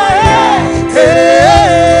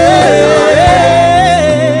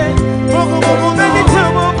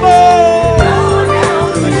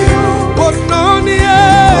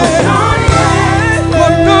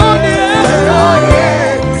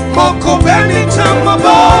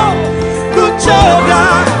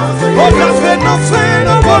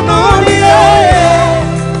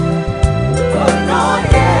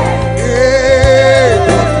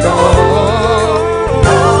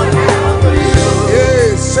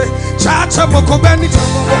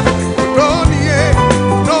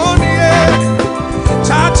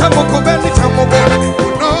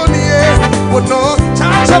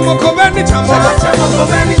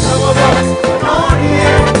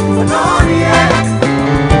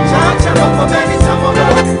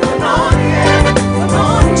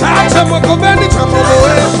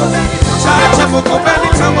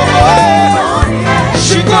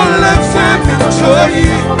 She gonna let family joy.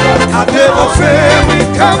 I never feel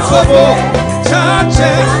me comfortable.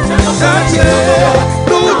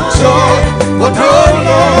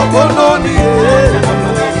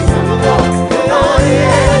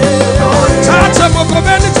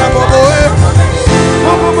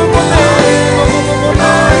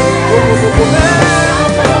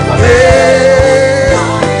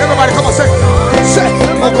 Everybody come on, say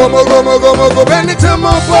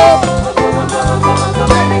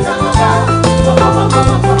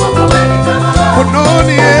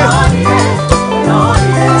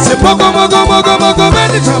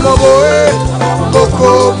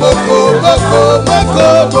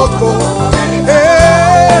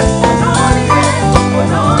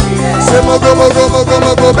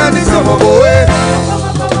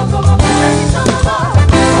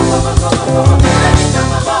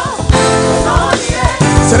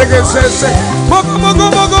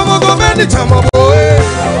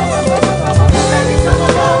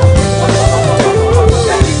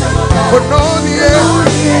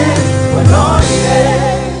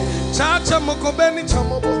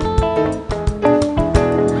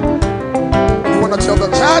You wanna tell the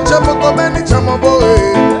church? Chacha Mokobeni Chamaboe.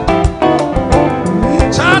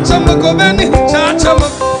 Chacha Mokobeni, Chacha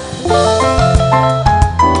Mokobeni.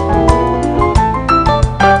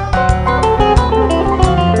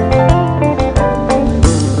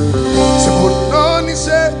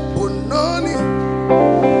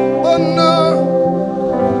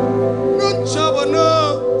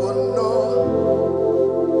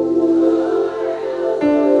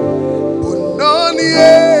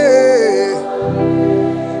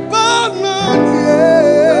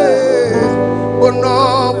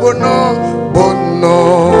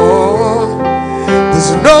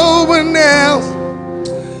 There's no one else.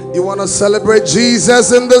 You want to celebrate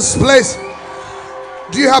Jesus in this place?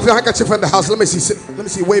 Do you have your handkerchief in the house? Let me see. Let me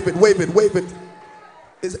see. Wave it, wave it, wave it.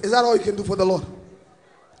 Is that all you can do for the Lord?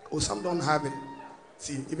 Oh, some don't have it.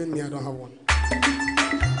 See, even me, I don't have one.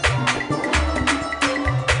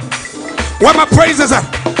 Where my praises at?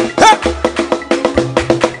 Hey!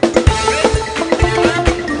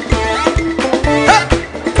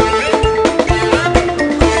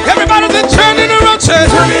 Turning around, turning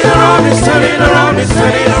around, it's turning around, it's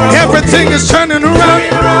turning around. Everything is turning around.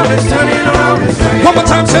 One more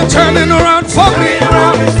time, say turning around for me.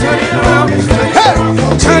 Hey,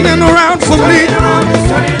 turning around for me.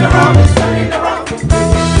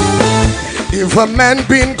 If a man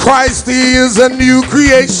be in Christ, he is a new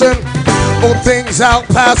creation. All things out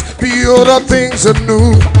past, behold, all things are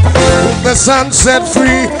new. The Son set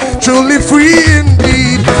free, truly free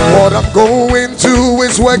indeed. What I'm going to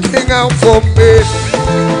is working out for me.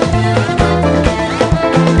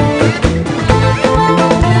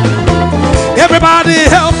 Everybody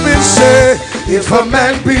help me say, if a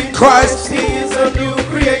man be in Christ, he is a new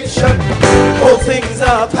creation. All things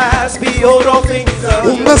are past, behold, all things are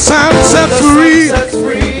new. Whom the Son set free, is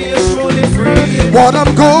truly free. What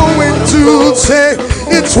I'm going to say,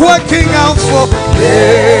 it's working out for me.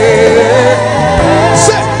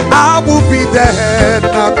 Say, I will be the head,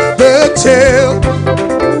 not the tail.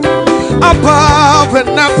 Above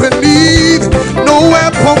and not beneath. No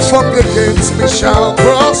weapon formed against me shall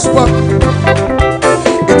prosper.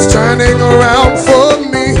 It's turning around for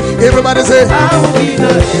me. Everybody say, I will be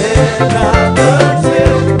the head, not the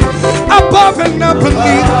tail. Above and not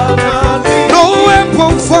beneath. No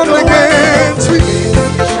weapon formed against me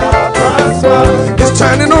shall prosper. It's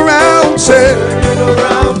turning around, say, Turning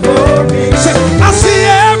around for me. say, I see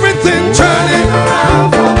everything turning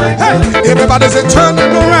Around for my good. Hey, everybody say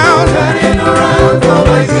turning around. Turning around for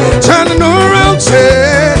my good. Turning around,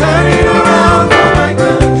 say, Turning around for my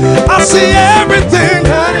good. I see everything.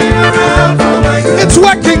 Turning around for my good. It's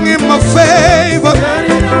working in my favor.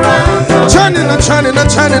 Turning around for my good. Turning and turning and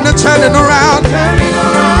turning and turning around. Turning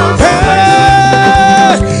around for my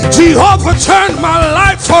Hey, Jehovah turned my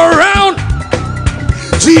life around.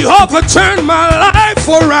 Jehovah turned my life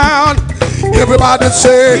around. Everybody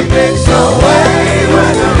say, good. Makes a way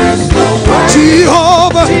where there is no way.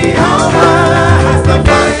 Jehovah, Jehovah has the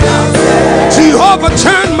final say. Jehovah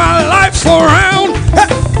turned my life around. Hey.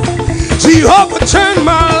 Jehovah turned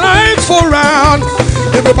my life around.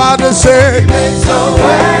 Everybody say, Makes a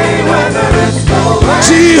way where there is no way.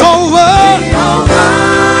 Jehovah. Jehovah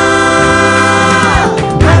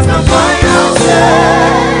has the final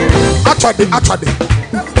say. I tried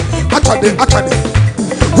it.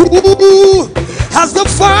 Who has the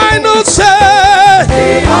final say?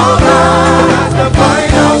 Jehovah has the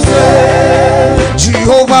final say.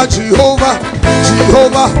 Jehovah.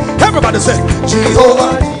 Everybody say, Jehovah.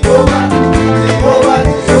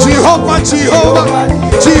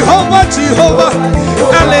 Jehovah.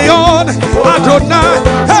 Elion, Adonai.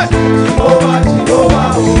 Hey.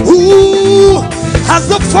 Who has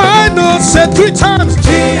the final say? 3 times.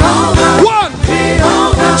 Jehovah. 1,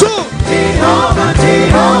 2. Jehovah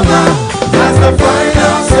has the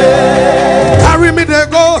final say. Carry me, they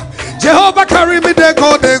go. Jehovah, carry me, they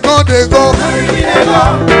go. Carry me, they go.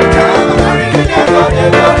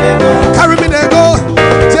 Carry me, they go.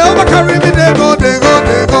 Jehovah, carry me, they go. Carry me,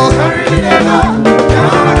 they go. Carry me, they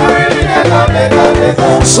go.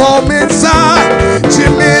 So inside,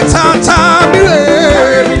 Jimmy Tata,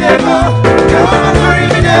 Carry me, they go. Carry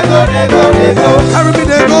me, they go. carry me,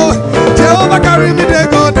 they go. Jehovah, carry me, they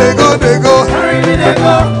go. Carry me, they go. Carry me, they go.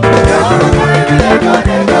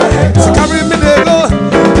 So carry me, they go.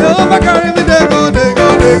 Jehovah, carry me, they go.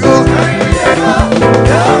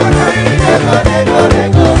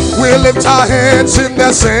 We lift our hands in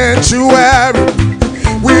the sanctuary.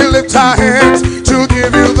 We lift our hands to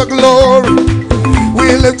give you the glory.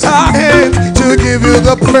 We lift our hands to give you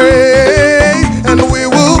the praise. And we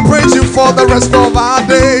will praise you for the rest of our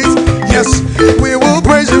days. Yes, we will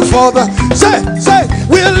praise you for the say,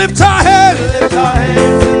 we lift our hands. Lift our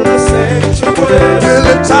hands We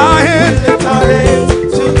lift our hands. We lift our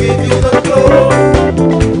hands to give you the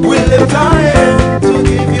glory. We lift our hands to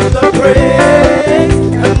give you the praise.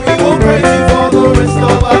 And we will praise you for the rest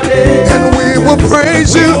of our days. And we will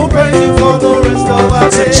praise We you. will praise you for the rest of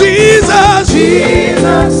our days. Jesus,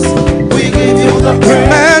 Jesus, we give you the praise.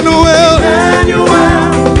 Emmanuel,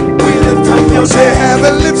 Emmanuel, we lift up your say name.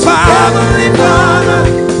 Heavenly Father. Heavenly Father,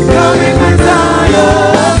 coming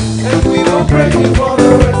Messiah. And we will praise you for the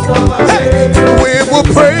rest of our Hey, days. we will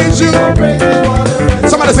praise you. Praise you for the rest.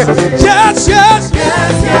 Somebody say, yes, yes.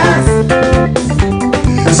 Yes, yes,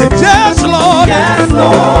 Say, yes, Lord. yes,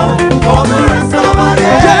 Lord, for the rest of our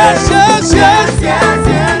days. Yes, yes, yes. Yes,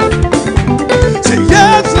 yes, Say,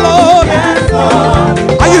 yes, Lord. yes,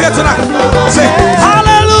 Lord. Are you here tonight? Say,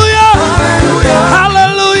 hallelujah.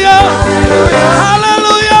 Hallelujah.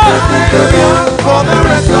 Hallelujah. For the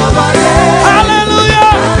rest of our days.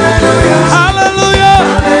 Hallelujah. Hallelujah.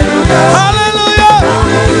 Hallelujah.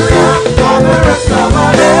 For the rest of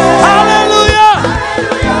our days. Hallelujah.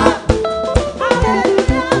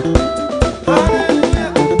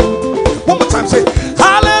 One more time, say,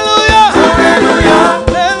 hallelujah. Hallelujah.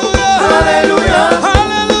 Hallelujah.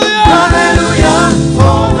 Hallelujah. Hallelujah.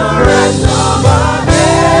 For the rest of our days.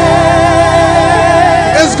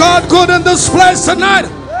 Is God good in this place tonight?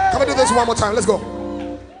 Come and do this one more time. Let's go.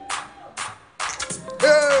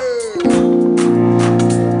 Hey.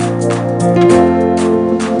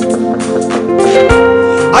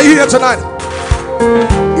 Are you here tonight?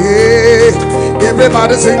 Yeah.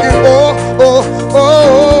 Everybody singing, oh, oh,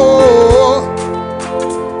 oh,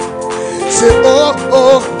 oh. Say, oh,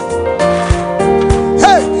 oh.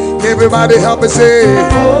 Hey. Everybody help me say,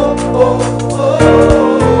 Oh, oh,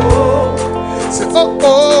 say, oh,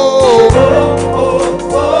 oh. oh.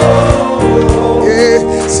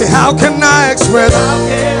 Yeah. Say, how can I express How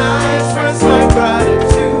can I express my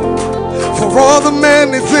gratitude for all the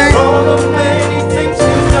many for things? all the many things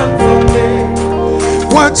you've done for me?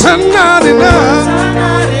 Words are not enough. I'm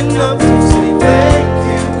not enough to say thank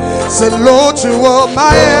you. Say, Lord, you are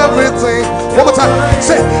my everything. One more time.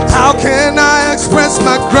 Say, how can I express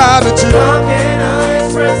my gratitude How can I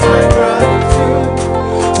express my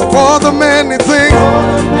gratitude for all the many things? for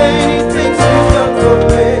all the many things you've done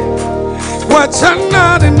for me? Words are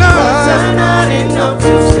not enough. I'm not enough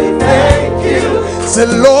to say thank you. Say,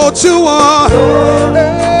 Lord, you are.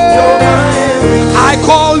 You're my everything. I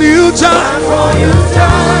call you John. I call you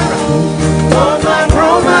John. Lord, my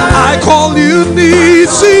provider. I call you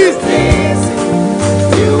Nisi.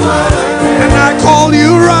 You are And I call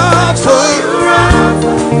you Rapha.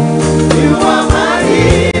 You are my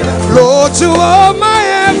healer. Lord, you are my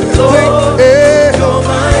everything. Yeah. You're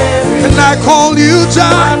my everything. And I call you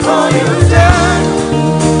John. Call you John.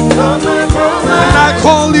 You're my provider. And I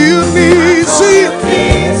call you Nisi.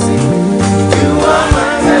 You are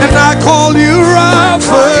my And I call you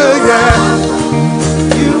Rapha. Yeah.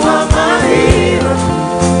 You are my healer.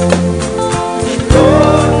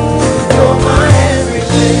 Lord, you're my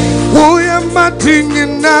everything. Who am I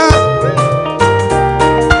thinking now?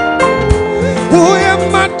 Who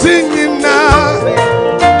am I thinking now?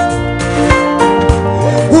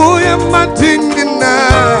 Who am I thinking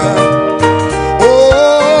now?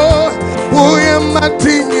 Oh, who am I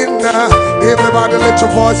thinking now? Everybody lift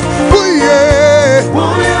your voice. Oh yeah. Who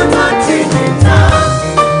am I thinking now?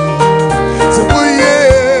 Say, oh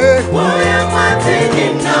yeah. Who am I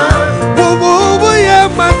thinking now? Who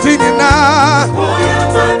am I thinking now? Who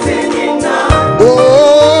am I thinking now?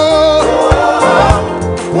 Oh.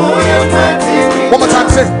 Who am I thinking? One more time,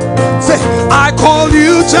 say, I call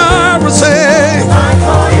you Jireh, say, I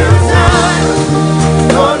call you John.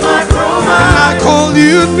 Lord, my provider. I call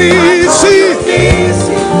you Nisi,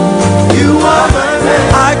 You are my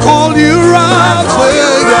man. I call you Rapha,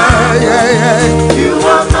 yeah, yeah, yeah. You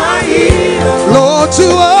are my healer. Lord,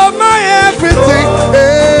 you are my everything,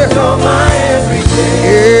 yeah, You're my everything.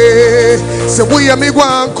 yeah. Say, we are me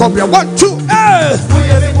one copy, 1, 2,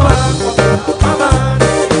 We are the one.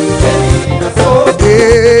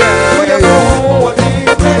 yeah.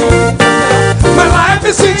 My life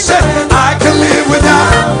is in check, I can live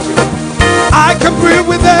without, I can breathe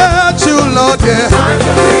without you, Lord, yeah.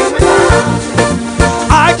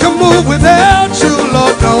 I can move without you,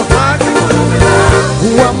 Lord, no.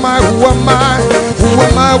 Who am I, who am I, who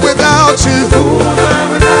am I without you?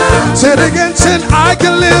 Say it again, say I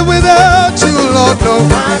can live without you, Lord, no.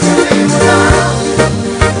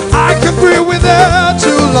 I can breathe without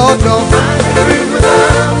you, Lord, no.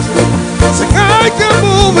 Say I can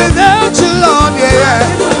move without you, Lord, yeah,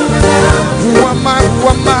 yeah. Who am I, who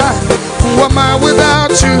am I, who am I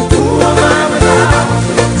without you?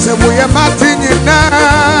 Say we am I thinking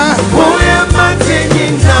now? Who am I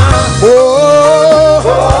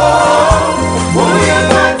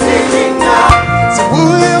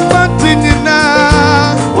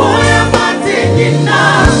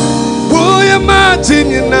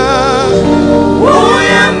Matinina.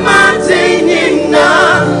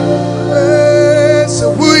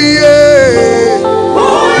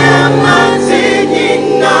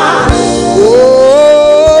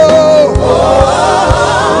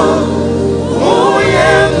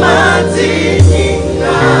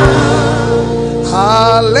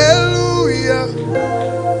 Hallelujah.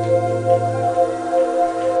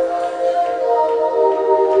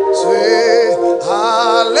 Say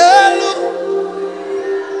hallelujah.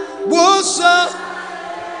 What's up?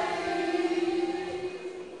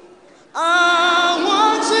 I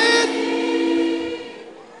want it.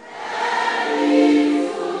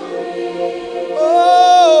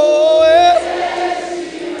 Oh, yeah.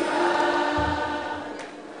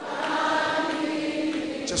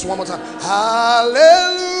 Just one more time.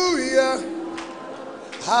 Hallelujah.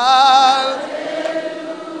 Hallelujah.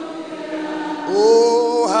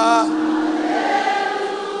 Oh, hallelujah.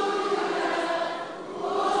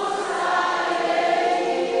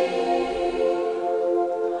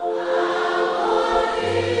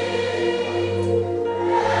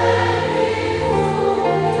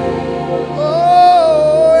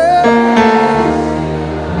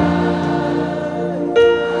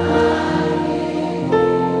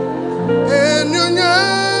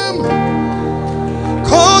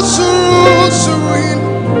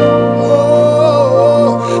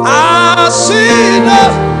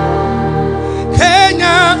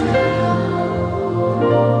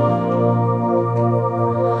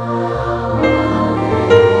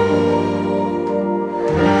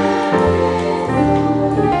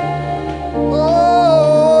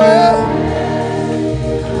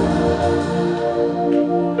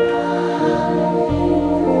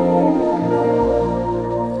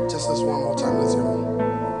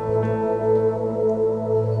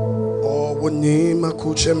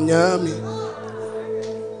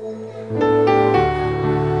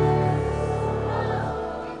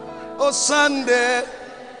 Oh Sunday,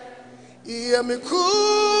 yeah me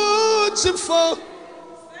could for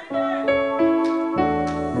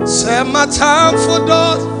say my time for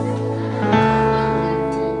those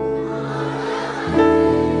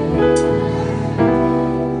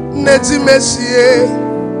Neti Messier.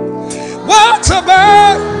 What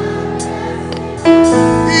about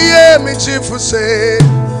yeah me chief for say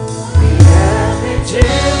yeah me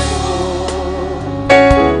chief.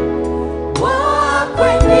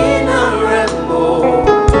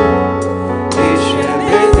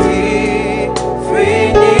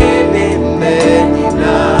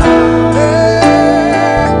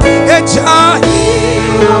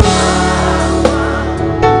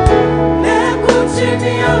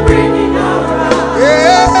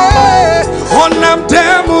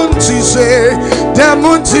 Say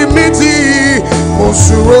demunti miti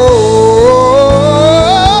musuro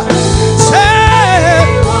say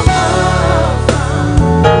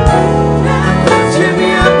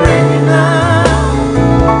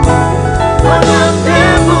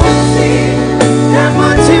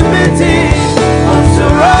demunti miti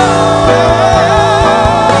musuro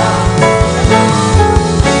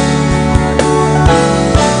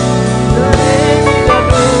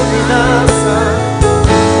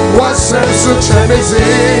senso chenezi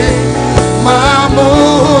mamu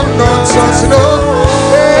nonsense no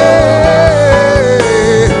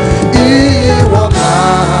iwapa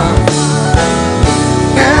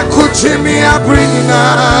ekuchimi I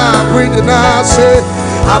bring it now say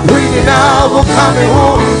I bring it now will come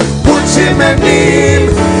home put him in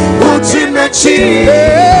chi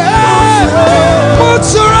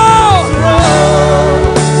what's around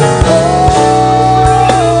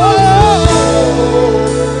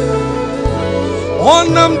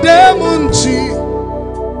onam demunchi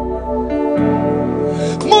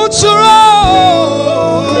muchuro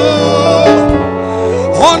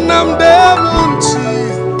onam demunchi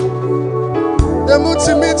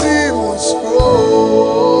demunti miti muchuro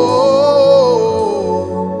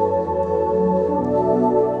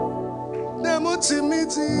demunti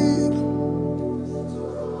miti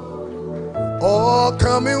oh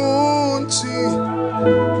kami unchi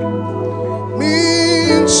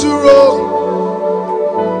minchuro.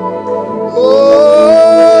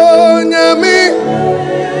 Oh, Nyami,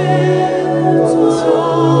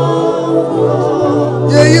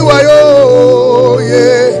 yeah, you are, oh,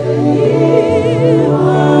 yeah.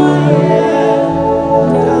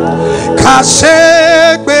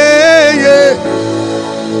 Kashegbe, yeah,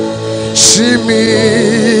 Shimi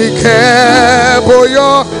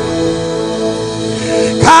Keboyo,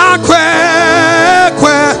 Kakwe,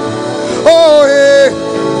 oh, yeah,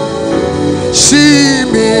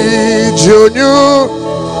 Shimi Junior,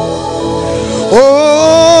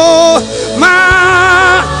 oh, my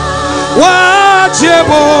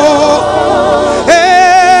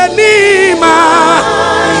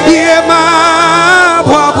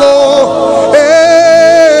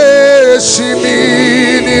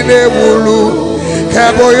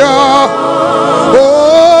boyo.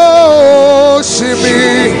 Oh,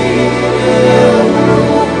 shimi.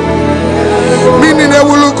 Minine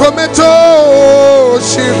wulu kometo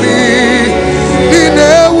shimi.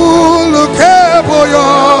 Nine wulu keboyo.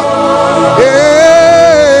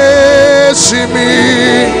 Shimi.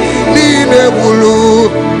 Nine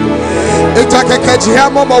wulu. Itakeke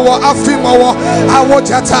momo wo afimo wo. Awo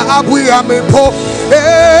jata abu ya mepo.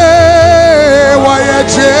 Waye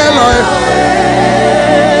jelo.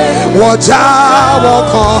 Waja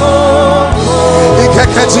woko.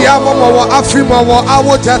 Ikeke momo wo afimo wo.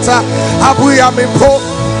 Awo jata abu ya mepo.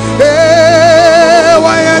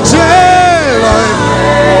 Waye jelo.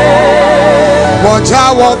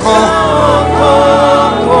 Waja woko.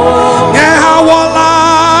 Neha wala.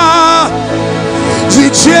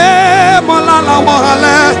 Jiche molala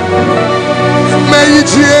wale.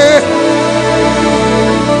 Meijie.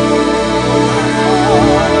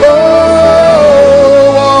 Oh,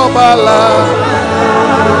 wabala.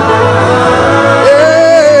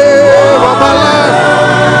 Wabala.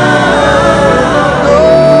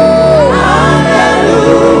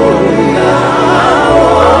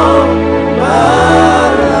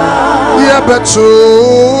 Yeah, but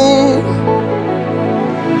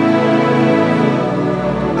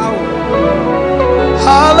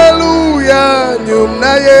hallelujah,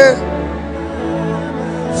 nyumnaye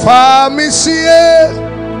famisie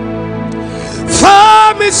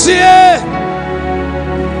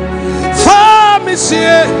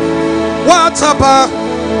wataba.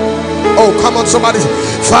 Oh, come on, somebody.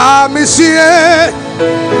 Famisie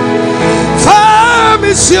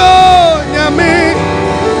nyami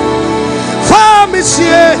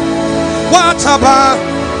famisie wataba.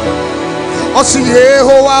 Osi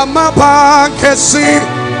Yehowa mabankesi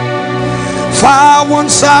fa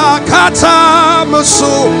wonsa kata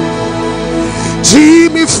muso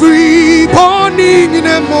Jimmy free boni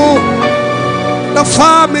nemo na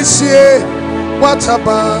famisie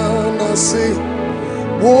watabana si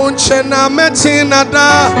wonche na metina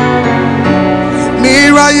da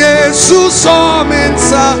mira Yesu so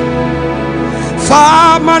mensa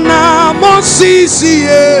fa mana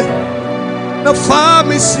mosisie na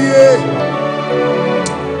famisie.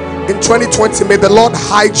 In 2020, may the Lord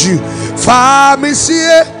hide you.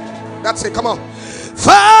 Famisie. That's it. Come on.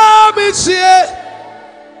 Famisie.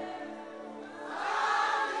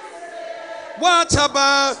 What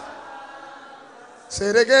about? Say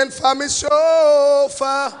it again.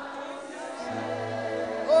 Famishofa.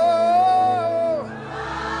 Oh.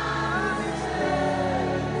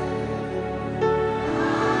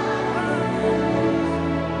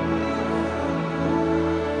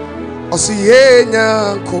 Osiye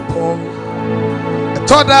nyankopon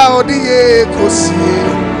etoda odiye kosie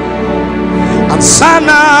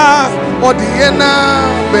ansana odiye na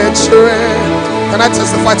bechere. Can I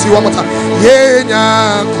testify to you one more time? Ye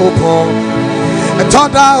nyankopon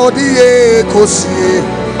etoda odiye kosie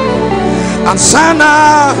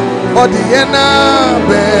ansana odiye na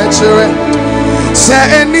bechere. Se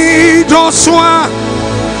eni doswa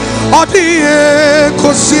odiye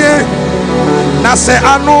kosie na se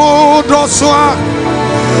anu doswa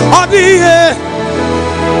odie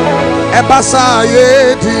ebasa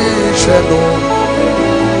ye di sheno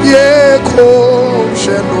ye ko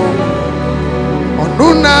sheno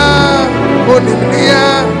onuna onimnia.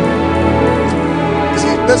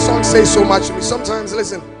 See, this song says so much to me. Sometimes,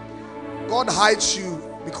 listen, God hides you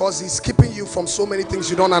because he's keeping you from so many things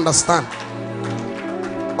you don't understand.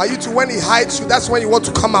 But you too, when he hides you, that's when you want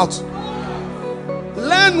to come out.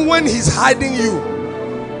 Learn when he's hiding you.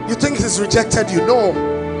 You think he's rejected you. No.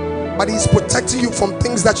 But he's protecting you from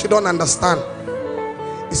things that you don't understand.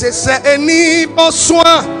 He says, Se eni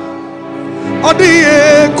oswa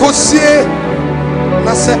odie kosie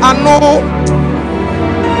na se ano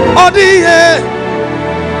odie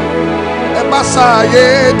ebasa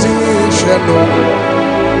ye di sheno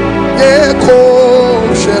ye ko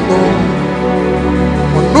sheno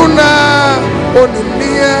onuna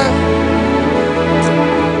onimia.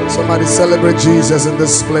 Somebody celebrate Jesus in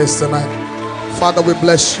this place tonight. Father, we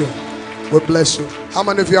bless you. We bless you. How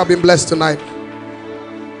many of you have been blessed tonight?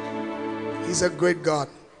 He's a great God.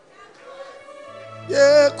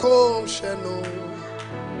 Yeah, come sheno.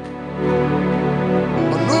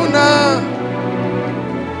 Onuna.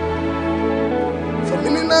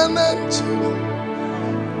 Faminina nanchu.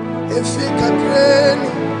 Efika kreni.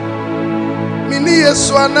 Mini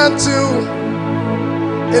Yesu anantu.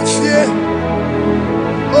 Efie.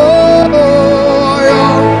 Oh,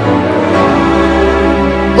 yeah.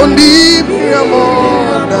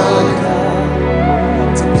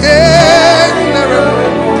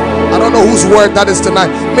 I don't know who whose word that is tonight.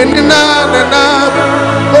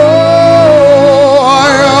 Oh,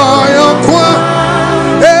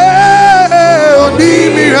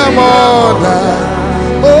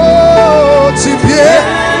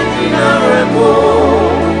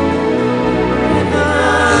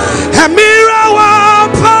 Amira wa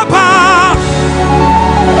papa,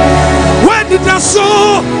 when did I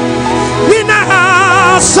so Nina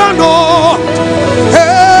Sano?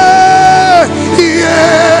 Hey,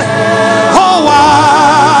 yeah, oh,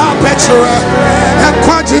 Petra, and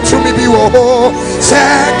Quanti to me be wo,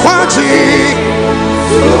 say Quanti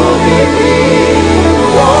to me,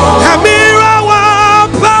 Amira wa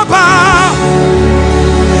papa,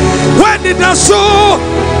 when did I so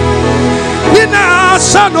Nina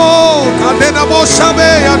Sano, Kanena Moshabe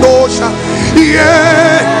and Osha,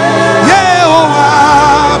 yeah, yeah,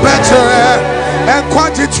 oh, better, and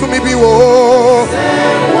quantity to me be wo,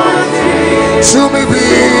 to me be,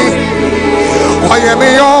 I am a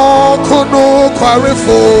young Kono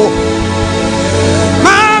Quarifo,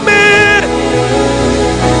 Mammy,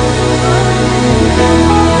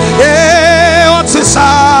 yeah, what's this?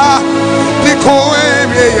 The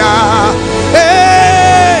Koemia.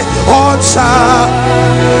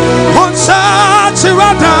 Onsa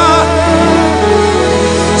tirada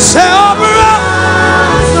Selbra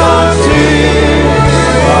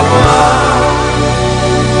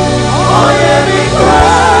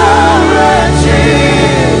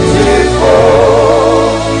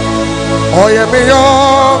Oye mi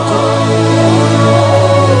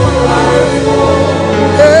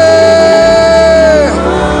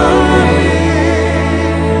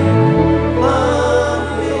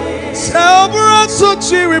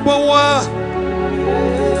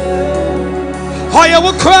oh, you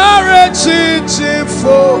will cry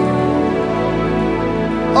for.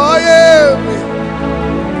 Oh, yeah.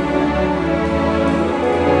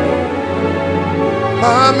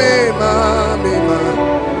 Mommy, mommy, mommy.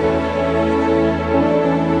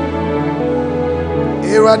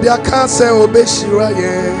 Iradia can't say Obeshira,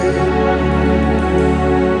 yeah.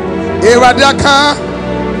 Iradia can't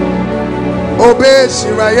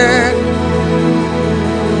Obeshira, yeah.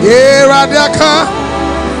 Iradia can't.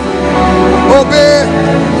 Obey,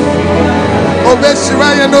 obey,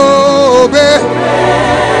 Shiraya, no, obey.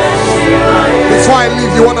 Before I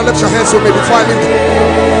leave, you want to lift your hands with me before I leave.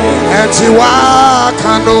 And you walk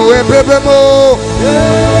and no, a baby mo.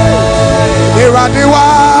 Here are the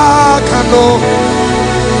walk and no.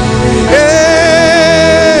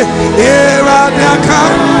 Here are the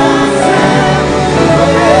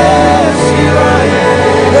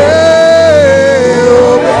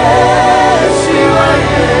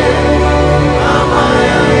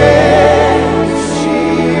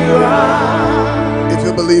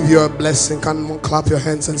believe you're a blessing. Come on, clap your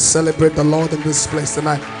hands and celebrate the Lord in this place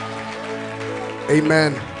tonight.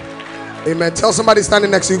 Amen. Amen. Tell somebody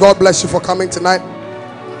standing next to you, God bless you for coming tonight.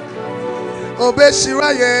 Oh,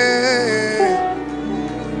 Beshira,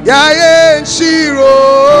 yeah, Shiro.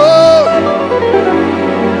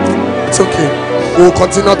 It's okay. We'll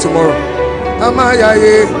continue tomorrow.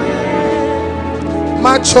 Amayaye,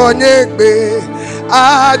 Machonyegbe,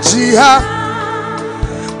 Ajiha,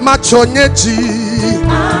 Machonyeji.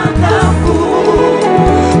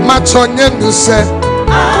 Machonye nuse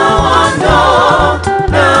awano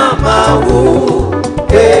na mawu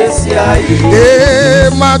esiai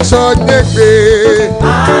machonye gbe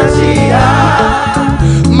ajia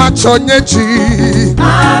machonye ji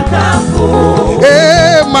akafu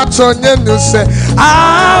machonye nuse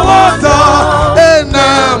awano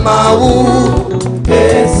na mawu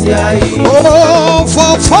esiai oh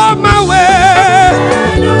for my way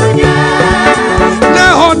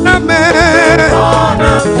na me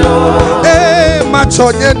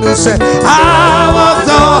machonye nuse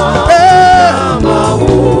awozo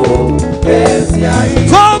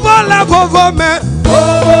vovola vovome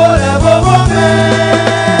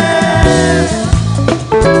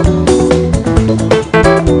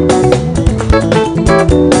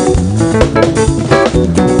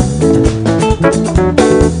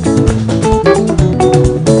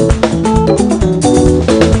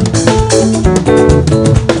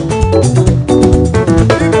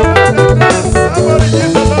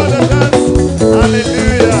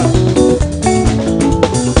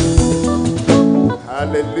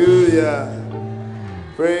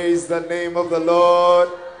the name of the Lord.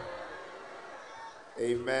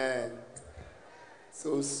 Amen.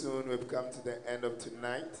 So soon we've come to the end of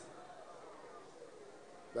tonight.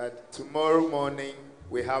 But tomorrow morning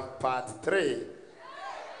we have part 3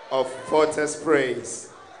 of Fortress Praise.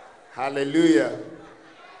 Hallelujah.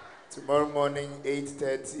 Tomorrow morning,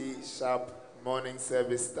 8:30 sharp morning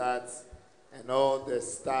service starts. And all the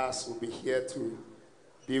stars will be here to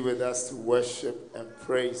be with us to worship and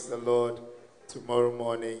praise the Lord tomorrow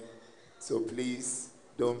morning. So please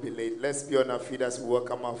don't be late. Let's be on our feet as we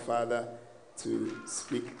welcome our Father to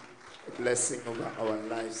speak a blessing over our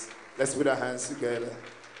lives. Let's put our hands together.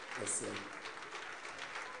 Let's sing.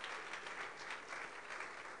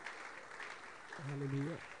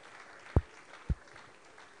 Hallelujah.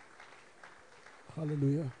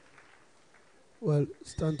 Hallelujah. Well,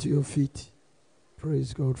 stand to your feet.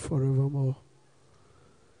 Praise God forevermore.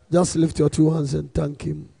 Just lift your two hands and thank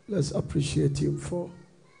Him. Let's appreciate Him for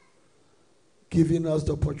giving us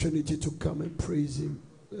the opportunity to come and praise Him.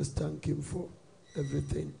 Let's thank Him for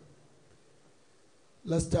everything.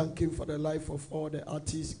 Let's thank Him for the life of all the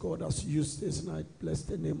artists God has used this night. Bless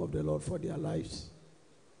the name of the Lord for their lives.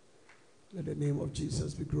 Let the name of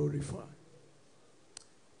Jesus be glorified.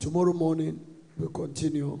 Tomorrow morning, we'll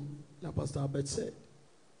continue, like Pastor Abed said.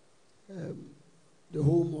 The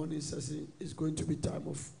whole morning session is going to be time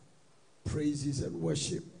of praises and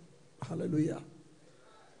worship. Hallelujah.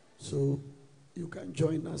 So you can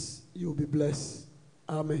join us. You'll be blessed.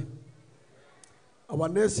 Amen. Our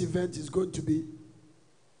next event is going to be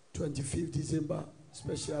 25th December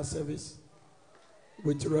special service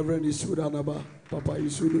with Reverend Isud Anaba. Papa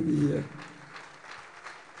Isud will be here.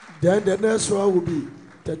 Then the next one will be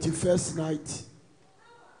 31st night.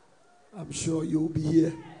 I'm sure you'll be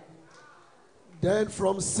here. Then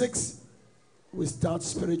from 6, we start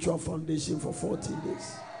spiritual foundation for 14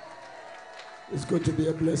 days. It's going to be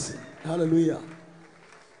a blessing. Hallelujah.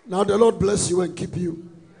 Now the Lord bless you and keep you.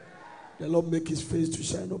 The Lord make His face to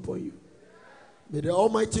shine upon you. May the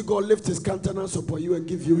Almighty God lift His countenance upon you and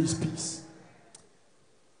give you His peace.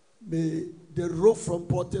 May the road from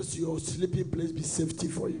portals to your sleeping place be safety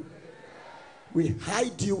for you. We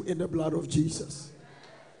hide you in the blood of Jesus.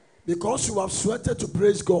 Because you have sweated to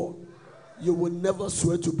praise God, you will never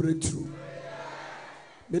sweat to break through.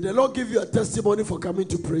 May the Lord give you a testimony for coming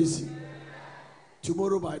to praise Him.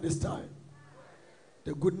 Tomorrow by this time,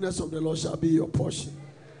 the goodness of the Lord shall be your portion.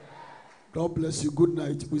 God bless you. Good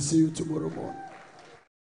night. We'll see you tomorrow morning.